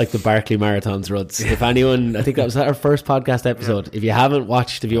sounds a lot like the Barkley Marathons, Ruds. If anyone, I think that was our first podcast episode. If you haven't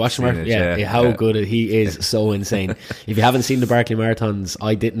watched, the marathon, how good he is, so insane. If you haven't seen the Barkley Marathons,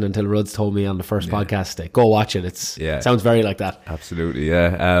 I didn't until Ruds told me on the first podcast. Go watch it. It sounds very like that. Absolutely,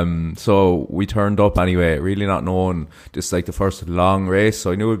 yeah. So we turned up anyway, really not knowing, just like the first long race.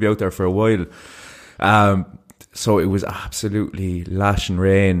 So I knew we'd be out there for a while. So it was absolutely lashing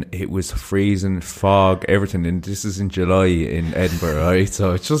rain. It was freezing, fog, everything. And this is in July in Edinburgh, right?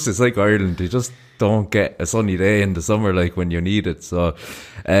 So it's like Ireland. They just don't get a sunny day in the summer like when you need it. So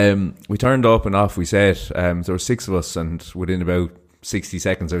we turned up and off we set. There were 6 of us, and within about 60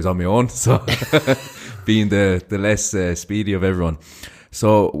 seconds I was on my own. So being the less speedy of everyone.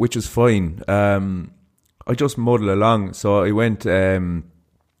 So which was fine. I just muddled along. So I went on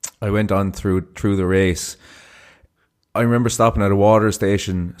through the race. I remember stopping at a water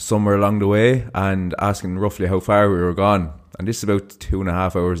station somewhere along the way and asking roughly how far we were gone. And this is about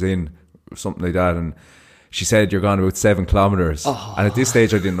 2.5 hours in, something like that. And she said, you're gone about 7 kilometres. Oh. And at this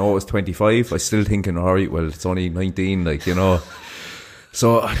stage, I didn't know it was 25. I was still thinking, all right, well, it's only 19, like, you know.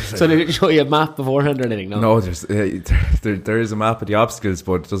 So did it show you a map beforehand or anything? No, there is a map of the obstacles,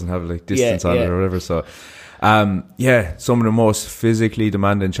 but it doesn't have like distance on it or whatever. So some of the most physically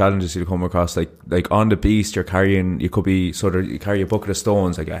demanding challenges you come across, like on the beast, you carry a bucket of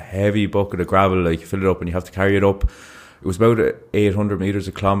stones, like a heavy bucket of gravel, like you fill it up and you have to carry it up. It was about 800 meters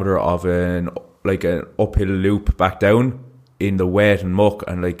a kilometer of an uphill loop back down in the wet and muck,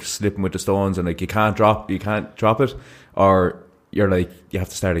 and like slipping with the stones, and like you can't drop it, or you're like, you have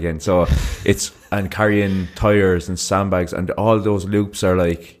to start again. So and carrying tires and sandbags, and all those loops are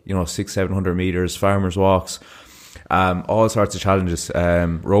like, 600-700 meters, farmers walks, all sorts of challenges.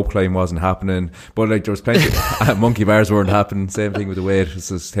 Rope climb wasn't happening, but like there was plenty. Monkey bars weren't happening. Same thing with the weight. It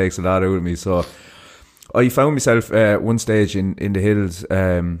just takes a lot out of me. So I found myself one stage in the hills,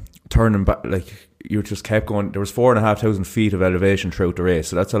 turning back, like you just kept going. There was 4,500 feet of elevation throughout the race,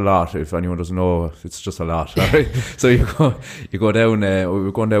 so that's a lot. If anyone doesn't know, it's just a lot. Right? So you go down. We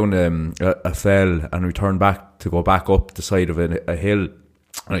were going down a fell, and we turned back to go back up the side of a hill.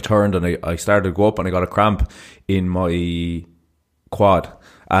 And I turned and I started to go up, and I got a cramp in my quad.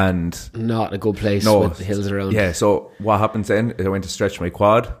 And not a good place with the hills around. Yeah, so what happens then is I went to stretch my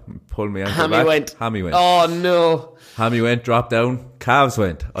quad, pulled my ankle back. Hammy went. Oh no. Hammy went, dropped down, calves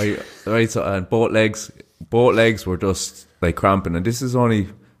went. And both legs were just like cramping. And this is only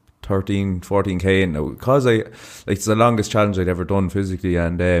 13, 14k now, because it's the longest challenge I'd ever done physically.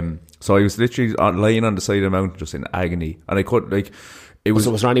 And so I was literally lying on the side of the mountain just in agony. And I couldn't was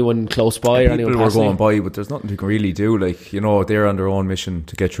there anyone close by or anyone passing? People were going by, but there's nothing you can really do. Like, they're on their own mission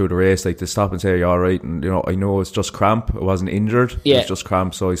to get through the race. Like, to stop and say, are you alright? And, I know it's just cramp. I wasn't injured. Yeah. It was just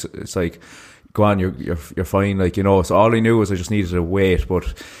cramp. So it's like, go on, you're fine. Like, so all I knew was I just needed to wait.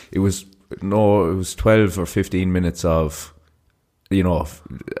 But it was 12 or 15 minutes of,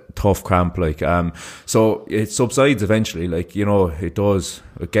 tough cramp. Like, so it subsides eventually. Like, it does.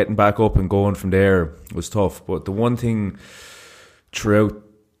 Getting back up and going from there was tough. But the one thing throughout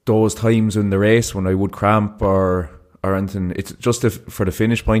those times in the race when I would cramp or anything, it's just for the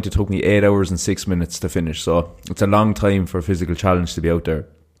finish point, it took me 8 hours and 6 minutes to finish. So it's a long time for a physical challenge to be out there.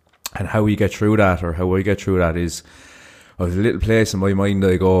 And how you get through that, or how I get through that, is I have a little place in my mind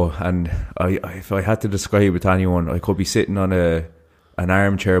I go, and if I had to describe it to anyone, I could be sitting on an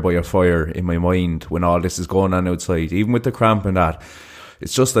armchair by a fire in my mind when all this is going on outside, even with the cramp and that.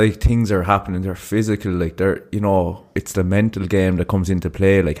 It's just like things are happening, they're physical, like they're, it's the mental game that comes into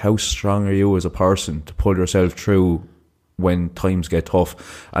play. Like, how strong are you as a person to pull yourself through when times get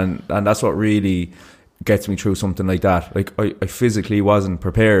tough? And that's what really gets me through something like that. Like, I physically wasn't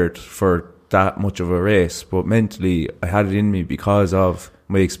prepared for that much of a race, but mentally I had it in me because of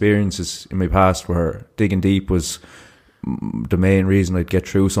my experiences in my past, where digging deep was the main reason I'd get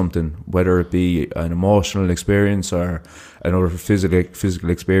through something, whether it be an emotional experience or another physical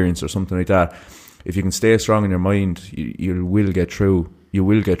experience or something like that. If you can stay strong in your mind, you will get through. You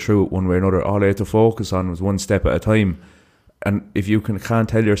will get through it one way or another. All I had to focus on was one step at a time. And if you can't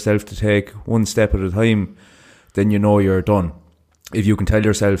tell yourself to take one step at a time, then you're done. If you can tell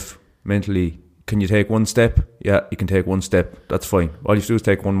yourself mentally, can you take one step? Yeah, you can take one step. That's fine. All you have to do is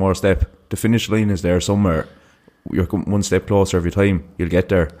take one more step. The finish line is there somewhere. You're one step closer every time. You'll get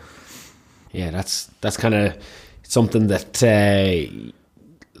there. Yeah, that's kind of something that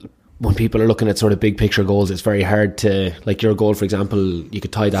when people are looking at sort of big picture goals, it's very hard to, like your goal, for example, you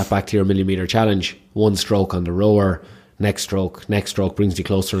could tie that back to your millimetre challenge. One stroke on the rower, next stroke brings you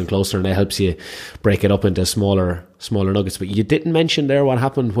closer and closer, and it helps you break it up into smaller nuggets. But you didn't mention there what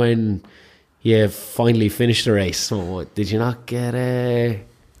happened when you finally finished the race. So did you not get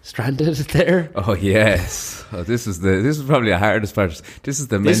stranded there. Oh yes, this is probably the hardest part. This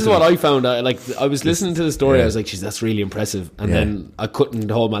is what I found. I was listening to the story. I was like, "Geez, that's really impressive." And then I couldn't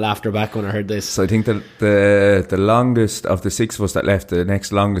hold my laughter back when I heard this. So I think that the longest of the 6 of us that left, the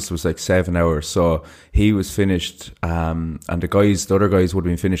next longest was like 7 hours. So he was finished, and the other guys would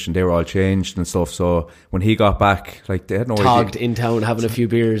have been finished, and they were all changed and stuff. So when he got back, like they had no togged idea. in town, having a few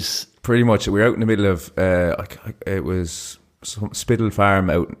beers. Pretty much, we were out in the middle of it was Spittle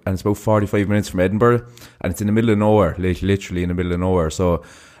Farm out, and it's about 45 minutes from Edinburgh, and it's in the middle of nowhere, literally in the middle of nowhere. So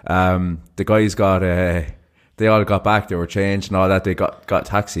the guys they all got back, they were changed and all that. They got a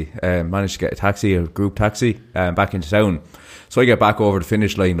taxi, managed to get a group taxi back into town. So I get back over the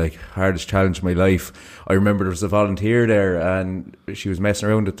finish line, like hardest challenge of my life. I remember there was a volunteer there, and she was messing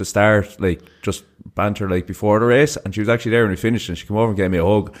around at the start, like just banter like before the race, and she was actually there when we finished, and she came over and gave me a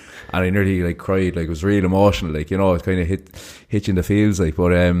hug, and I nearly like cried, like it was real emotional, like, you know, it kind of hit you in the feels, like.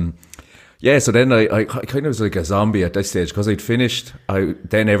 But yeah, so then I kind of was like a zombie at this stage, because I'd finished.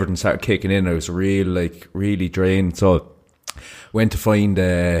 Then everything started kicking in. I was really drained. So went to find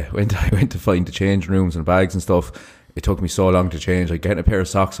the changing rooms and bags and stuff. It took me so long to change. Like getting a pair of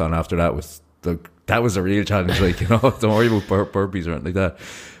socks on after that was a real challenge. Like, you know, don't worry about burpees or anything like that.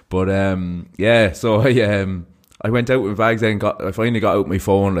 But yeah, so I went out with bags. Then I finally got out my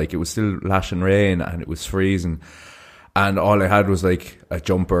phone. Like it was still lashing rain and it was freezing. And all I had was like a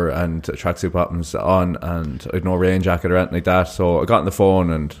jumper and tracksuit bottoms on, and I had no rain jacket or anything like that. So I got on the phone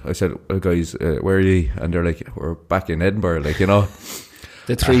and I said, "Oh, guys, where are you?" And they're like, "We're back in Edinburgh," like, you know.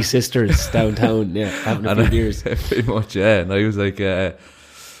 The Three Sisters downtown, yeah, having a few beers. Pretty much, yeah. And I was like,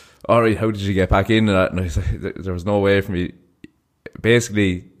 "All right, how did you get back in?" And I was like, there was no way for me.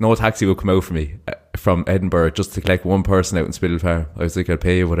 Basically, no taxi would come out for me from Edinburgh just to collect one person out in Spittle Farm. I was like, "I'll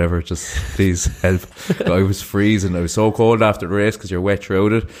pay you whatever, just please help." I was freezing. I was so cold after the race because you're wet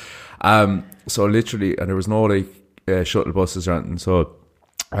throughout it. So literally, and there was no like shuttle buses or anything. So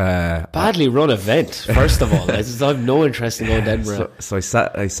badly run event. First of all, I have no interest in going to Edinburgh. So I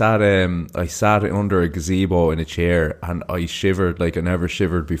sat under a gazebo in a chair, and I shivered like I never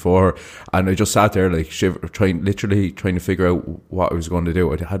shivered before. And I just sat there like trying to figure out what I was going to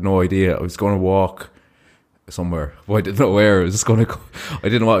do. I had no idea. I was going to walk somewhere, but I didn't know where. I was just going to go. I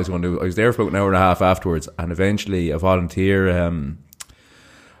didn't know what I was going to do. I was there for about an hour and a half afterwards, and eventually a volunteer.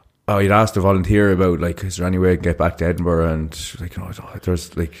 I'd asked a volunteer about, like, is there any way I can get back to Edinburgh? And, like, you know,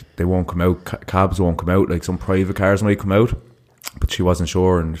 there's, like, they won't come out, cabs won't come out, like, some private cars might come out. But she wasn't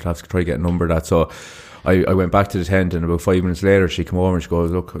sure, and I'd have to try to get a number of that. So I went back to the tent, and about 5 minutes later, she came over and she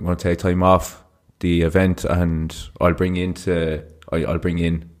goes, "Look, I'm going to take time off the event, and I'll bring in to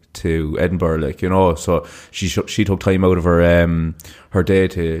Edinburgh," like, you know. So she took time out of her day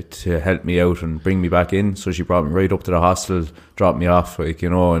to help me out and bring me back in. So she brought me right up to the hostel, dropped me off, like, you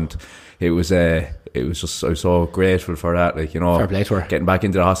know. And it was just, I was so grateful for that, like, you know. Fair play to her. Getting back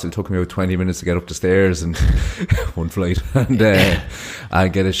into the hostel took me about 20 minutes to get up the stairs, and one flight, and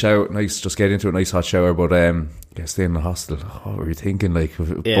get a shower, just get into a nice hot shower. But stay in the hostel, what were you thinking? Like,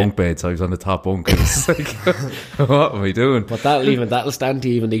 bunk beds, I was on the top bunk. I was like, what am I doing? But that'll stand to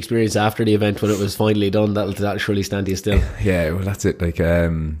you, even the experience after the event when it was finally done. That'll surely stand to you still. Yeah, well, that's it. Like,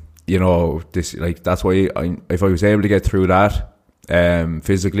 you know, this, like, that's why if I was able to get through that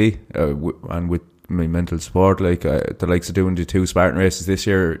physically and with my mental support, like the likes of doing the 2 Spartan races this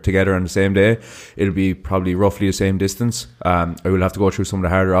year together on the same day, it'll be probably roughly the same distance. I will have to go through some of the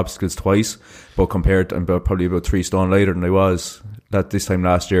harder obstacles twice, but compared, I'm probably about 3 stone lighter than I was this time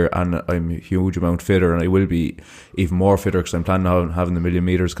last year, and I'm a huge amount fitter, and I will be even more fitter because I'm planning on having the 1,000,000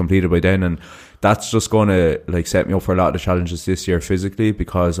 meters completed by then. And that's just going to, like, set me up for a lot of the challenges this year physically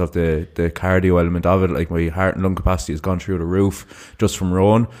because of the cardio element of it. Like, my heart and lung capacity has gone through the roof just from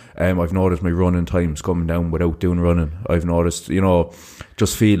rowing. I've noticed my running times coming down without doing running. I've noticed, you know,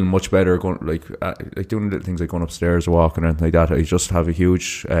 just feeling much better going, like doing little things like going upstairs or walking or anything like that. I just have a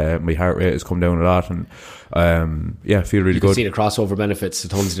huge my heart rate has come down a lot, and I feel really good. You can see the crossover benefits to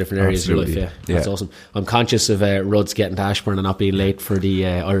tons of different areas Absolutely. of your life. Yeah, that's awesome. I'm conscious of Rudd's getting to Ashburn and not being late for the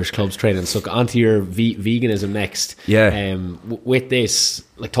Irish clubs training. So onto your veganism next. Yeah. With this,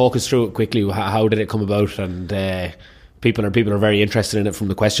 like, talk us through it quickly. How did it come about? And people are very interested in it from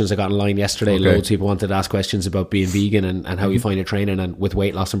the questions I got online yesterday. Okay. Loads of people wanted to ask questions about being vegan and how you find it training and with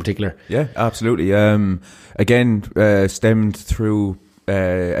weight loss in particular. Yeah, absolutely. Again, stemmed through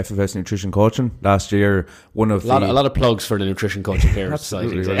FFS Nutrition Coaching last year. A lot of plugs for the Nutrition Coaching Care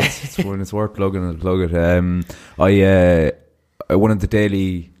Absolutely. Society. When it's worth plugging, I'll plug it. One of the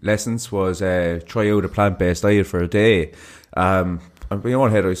daily lessons was try out a plant-based diet for a day. in my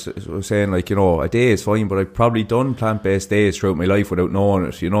own head, I was saying, like, you know, a day is fine, but I've probably done plant-based days throughout my life without knowing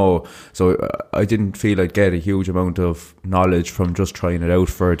it, you know. So I didn't feel I'd get a huge amount of knowledge from just trying it out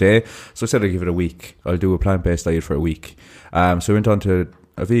for a day. So I said I'd give it a week. I'll do a plant-based diet for a week. So I went on to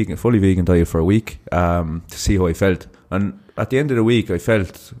a fully vegan diet for a week to see how I felt. And at the end of the week, I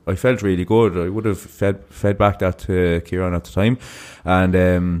felt really good. I would have fed back that to Kieran at the time.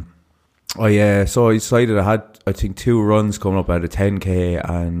 And so I decided I had, I think, 2 runs coming up. I had a 10k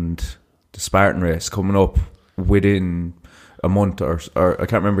and the Spartan race coming up within a month or I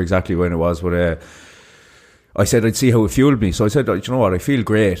can't remember exactly when it was, but I said I'd see how it fueled me. So I said, you know what, I feel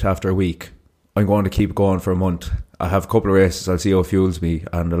great after a week. I'm going to keep going for a month. I have a couple of races, I'll see how it fuels me,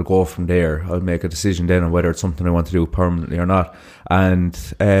 and I'll go from there. I'll make a decision then on whether it's something I want to do permanently or not. And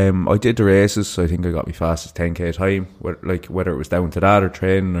I did the races. I think I got my fastest 10k time, whether it was down to that or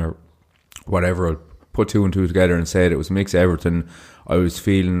training or whatever. I'll put 2 and 2 together and said it was a mix of everything. I was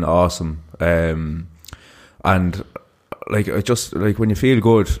feeling awesome. And like, I just, like, when you feel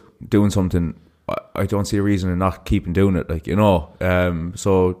good doing something, I don't see a reason in not keeping doing it, like, you know.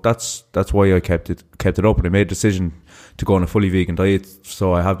 So that's why I kept it up, and I made a decision to go on a fully vegan diet.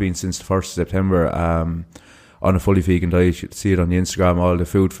 So I have been since the 1st of September on a fully vegan diet. You should see it on the Instagram. All the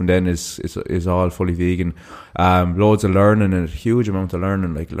food from then is all fully vegan. Loads of learning, and a huge amount of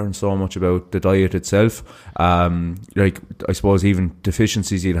learning. Like, learn so much about the diet itself. Like, I suppose even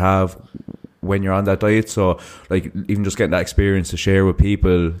deficiencies you'd have when you're on that diet. So, like, even just getting that experience to share with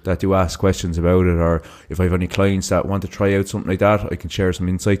people that do ask questions about it, or if I have any clients that want to try out something like that, I can share some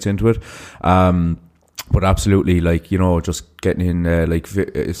insights into it. But absolutely, like, you know, just getting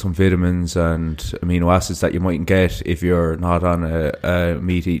in some vitamins and amino acids that you mightn't get if you're not on a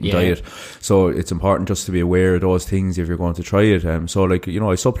meat eating diet. So it's important just to be aware of those things if you're going to try it. So, like, you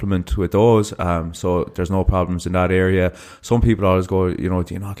know, I supplement with those. So there's no problems in that area. Some people always go, you know,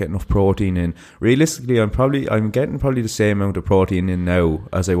 do you not get enough protein in? Realistically, I'm getting probably the same amount of protein in now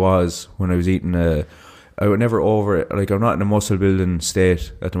as I was when I was eating I would never I'm not in a muscle building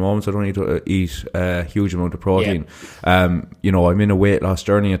state at the moment, so I don't need to eat a huge amount of protein. You know, I'm in a weight loss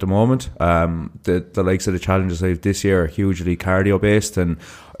journey at the moment. The likes of the challenges I have this year are hugely cardio based, and,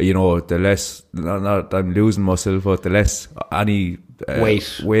 you know, the less, not I'm losing muscle, but the less any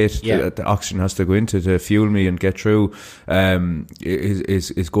weight the oxygen has to go into to fuel me and get through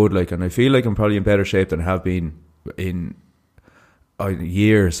is good. Like, and I feel like I'm probably in better shape than I have been in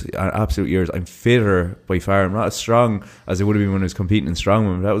years, absolute years. I'm fitter by far. I'm not as strong as I would have been when I was competing in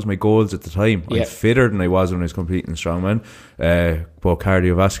strongman. That was my goals at the time. I'm fitter than I was when I was competing in strongman, both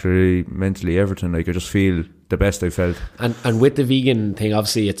cardiovascularly, mentally, everything. Like, I just feel the best I felt. And with the vegan thing,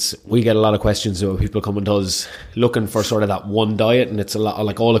 obviously, we get a lot of questions about people coming to us looking for sort of that one diet, and it's a lot,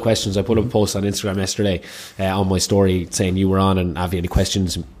 like all the questions. I put up a post on Instagram yesterday on my story saying you were on and have any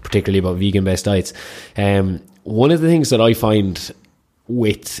questions particularly about vegan based diets. One of the things that I find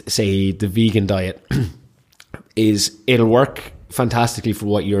with, say, the vegan diet is it'll work fantastically for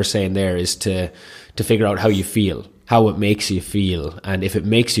what you're saying there, is to figure out how you feel, how it makes you feel, and if it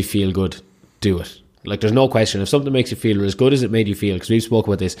makes you feel good, do it. Like, there's no question. If something makes you feel as good as it made you feel, because we've spoke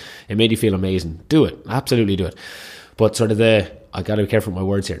about this, it made you feel amazing, do it. Absolutely do it. But sort of I got to be careful with my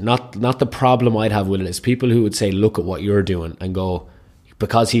words here, not the problem I'd have with it is people who would say, look at what you're doing and go,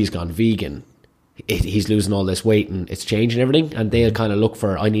 because he's gone vegan, he's losing all this weight and it's changing everything, and they'll kind of look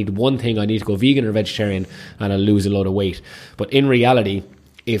for, I need one thing, I need to go vegan or vegetarian and I'll lose a load of weight. But in reality,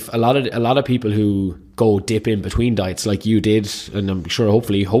 if a lot of people who go dip in between diets like you did, and I'm sure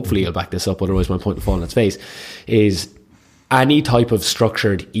hopefully you'll back this up, otherwise my point will fall on its face, is any type of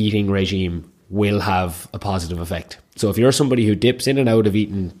structured eating regime will have a positive effect. So if you're somebody who dips in and out of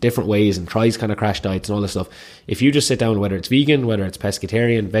eating different ways and tries kind of crash diets and all this stuff, if you just sit down, whether it's vegan, whether it's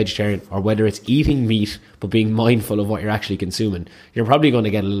pescatarian, vegetarian, or whether it's eating meat but being mindful of what you're actually consuming, you're probably going to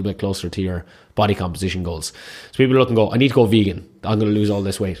get a little bit closer to your body composition goals. So people look and go, I need to go vegan, I'm going to lose all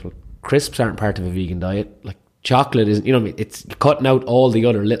this weight. Well, crisps aren't part of a vegan diet. Like, chocolate isn't, you know, it's cutting out all the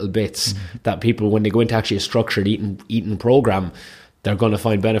other little bits that people, when they go into actually a structured eating program, they're going to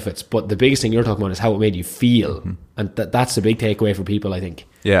find benefits. But the biggest thing you're talking about is how it made you feel. And that's the big takeaway for people, I think.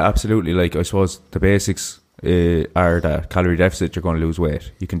 Yeah, absolutely. Like, I suppose the basics are that calorie deficit, you're going to lose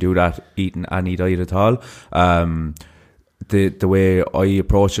weight. You can do that eating any diet at all. The way I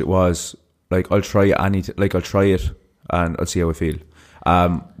approached it was, like, I'll try it and I'll see how I feel.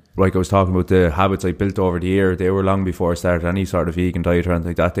 Like I was talking about the habits I built over the year, they were long before I started any sort of vegan diet or anything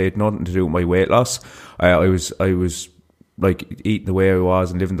like that. They had nothing to do with my weight loss. I was like eating the way I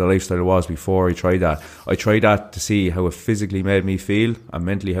was and living the lifestyle I was before I tried that. I tried that to see how it physically made me feel and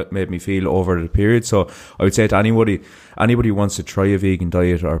mentally how it made me feel over the period. So I would say to anybody who wants to try a vegan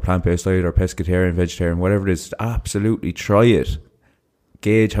diet or plant-based diet or pescatarian, vegetarian, whatever it is, absolutely try it.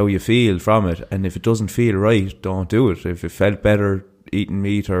 Gauge how you feel from it, and if it doesn't feel right, don't do it. If it felt better eating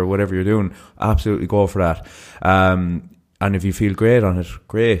meat or whatever you're doing, absolutely go for that. And if you feel great on it,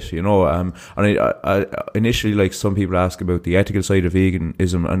 great, you know. And I initially, like, some people ask about the ethical side of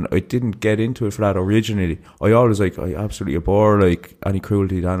veganism, and I didn't get into it for that originally. I absolutely abhor, like, any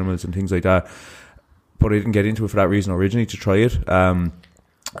cruelty to animals and things like that. But I didn't get into it for that reason originally, to try it.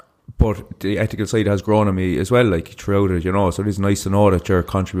 But the ethical side has grown on me as well, like, throughout it, you know. So it is nice to know that you're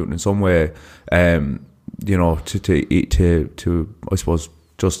contributing in some way, you know, to I suppose,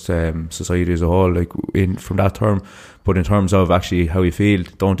 just society as a whole, like, from that term. But in terms of actually how you feel,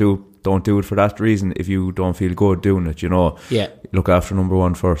 don't do it for that reason. If you don't feel good doing it, you know, look after number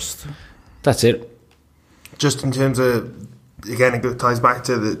one first. That's it. Just in terms of, again, it ties back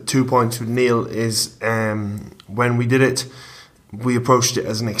to the 2 points with Neil, is when we did it, we approached it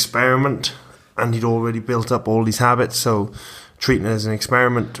as an experiment, and he'd already built up all these habits. So treating it as an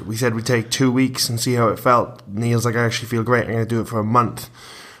experiment, we said we'd take 2 weeks and see how it felt. Neil's like, I actually feel great, I'm going to do it for a month.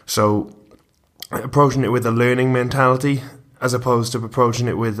 So approaching it with a learning mentality, as opposed to approaching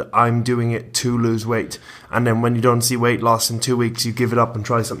it with, I'm doing it to lose weight, and then when you don't see weight loss in 2 weeks, you give it up and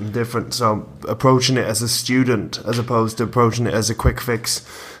try something different. So approaching it as a student, as opposed to approaching it as a quick fix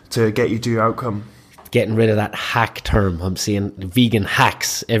to get you to your outcome. Getting rid of that hack term. I'm seeing vegan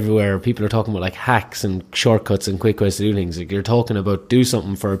hacks everywhere. People are talking about, like, hacks and shortcuts and quick ways to do things. Like, you're talking about do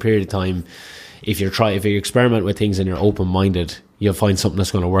something for a period of time. If you experiment with things and you're open-minded, you'll find something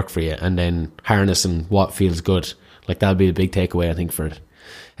that's going to work for you, and then harnessing what feels good. Like, that'll be a big takeaway, I think, for it.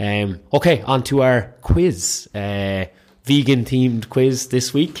 Okay, on to our quiz. Vegan-themed quiz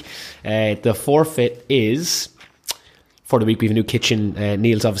this week. The forfeit is, for the week, we have a new kitchen.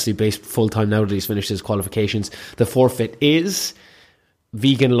 Neil's obviously based full-time now that he's finished his qualifications. The forfeit is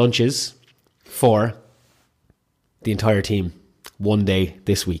vegan lunches for the entire team, one day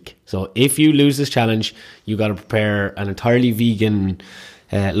this week. So if you lose this challenge, you got to prepare an entirely vegan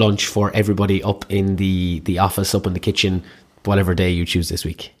lunch for everybody up in the office, up in the kitchen, whatever day you choose this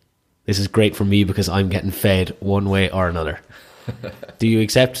week. This is great for me because I'm getting fed one way or another. Do you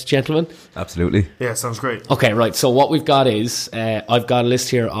accept, gentlemen? Absolutely. Yeah, sounds great. Okay, right. So what we've got is, I've got a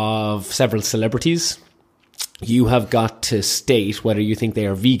list here of several celebrities. You have got to state whether you think they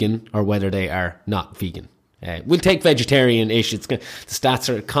are vegan or whether they are not vegan. We'll take vegetarian-ish. The stats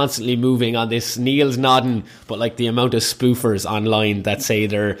are constantly moving on this. Neil's nodding, but, like, the amount of spoofers online that say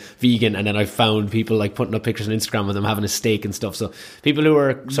they're vegan, and then I've found people, like, putting up pictures on Instagram of them having a steak and stuff. So people who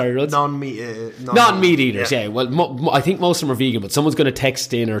are, sorry, Ruds? Non-meat eaters, yeah. Well, I think most of them are vegan, but someone's going to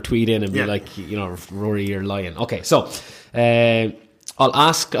text in or tweet in and be like, you know, Rory, you're lying. Okay, so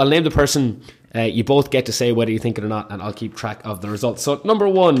I'll name the person. You both get to say whether you think it or not, and I'll keep track of the results. So, number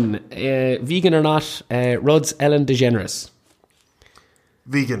one, vegan or not, Ruds, Ellen DeGeneres.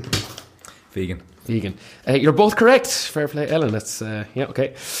 Vegan. You're both correct. Fair play, Ellen. That's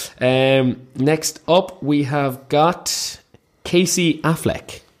okay. Next up, we have got Casey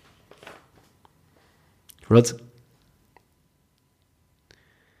Affleck. Ruds.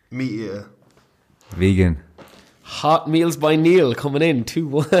 Meat eater. Vegan. Hot Meals by Neil coming in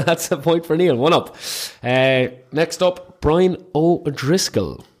 2-1. That's a point for Neil. 1 up. Next up, Brian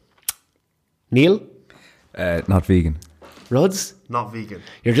O'Driscoll. Neil? Not vegan. Ruds? Not vegan.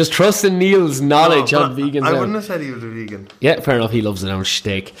 You're just trusting Neil's knowledge on vegans. I wouldn't have said he was a vegan. Yeah, fair enough. He loves an orange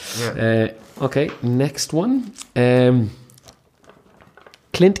steak. Yeah. Okay, next one. Clint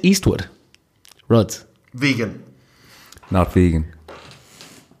Eastwood. Ruds? Vegan. Not vegan.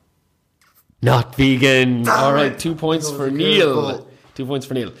 Not vegan. Damn all right, it. 2 points That was for a good Neil. call. 2 points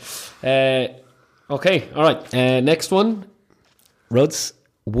for Neil. Okay, all right. Next one. Ruds,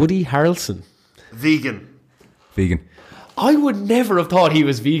 Woody Harrelson. Vegan. Vegan. I would never have thought he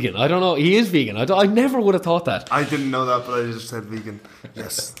was vegan. I don't know. He is vegan. I never would have thought that. I didn't know that, but I just said vegan.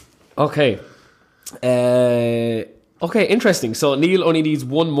 Yes. Okay. Okay, interesting. So Neil only needs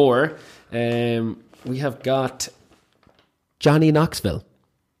one more. We have got Johnny Knoxville.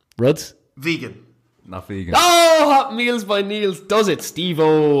 Ruds? Vegan. Not vegan. Oh, Hot Meals by Neil does it.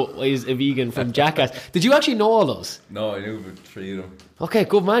 Steve-O is a vegan from Jackass. Did you actually know all those? No, I knew about 3 of them. Okay,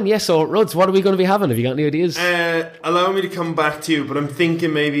 good man. Yeah, so Ruds, what are we going to be having? Have you got any ideas? Allow me to come back to you, but I'm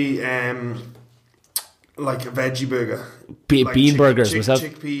thinking maybe like a veggie burger. Bean Like burgers.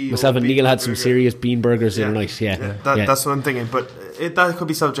 chickpea Myself and or Neil had bean some burger. serious bean burgers the other night. Yeah. That's what I'm thinking. But that could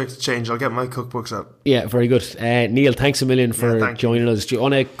be subject to change. I'll get my cookbooks out. Yeah, very good. Neil, thanks a million for joining us. Do you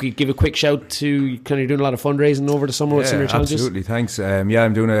want to give a quick shout to kind of doing a lot of fundraising over the summer with Senior Challenges? Absolutely, thanks.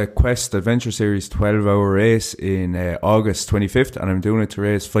 I'm doing a Quest Adventure Series 12-hour race in August 25th, and I'm doing it to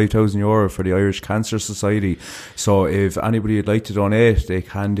raise €5,000 for the Irish Cancer Society. So if anybody would like to donate, they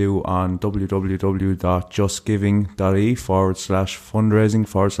can do on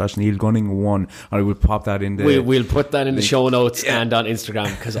www.justgiving.ie/fundraising/Neil Gunning 1, and I will pop that in the... We'll put that in the show notes and on Instagram,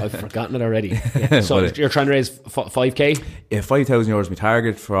 because I've forgotten it already. Yeah. So you're trying to raise 5k? Yeah, €5,000 is my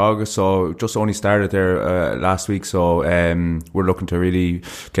target for August, so just only started there last week, so we're looking to really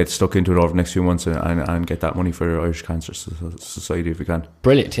get stuck into it over the next few months and get that money for the Irish Cancer Society if we can.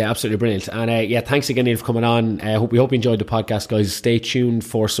 Brilliant, yeah, absolutely brilliant. And thanks again, Neil, for coming on. We hope you enjoyed the podcast, guys. Stay tuned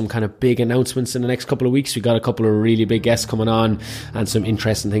for some kind of big announcements in the next couple of weeks. We got a couple of really big guests coming on and some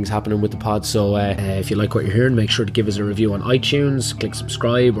interesting things happening with the pod. So if you like what you're hearing, make sure to give us a review on iTunes, click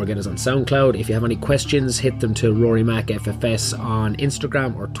subscribe, or get us on SoundCloud. If you have any questions, hit them to Rory Mac FFS on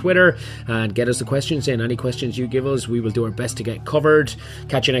Instagram or Twitter and get us the questions in. Any questions you give us, we will do our best to get covered.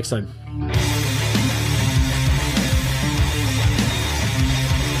 Catch you next time.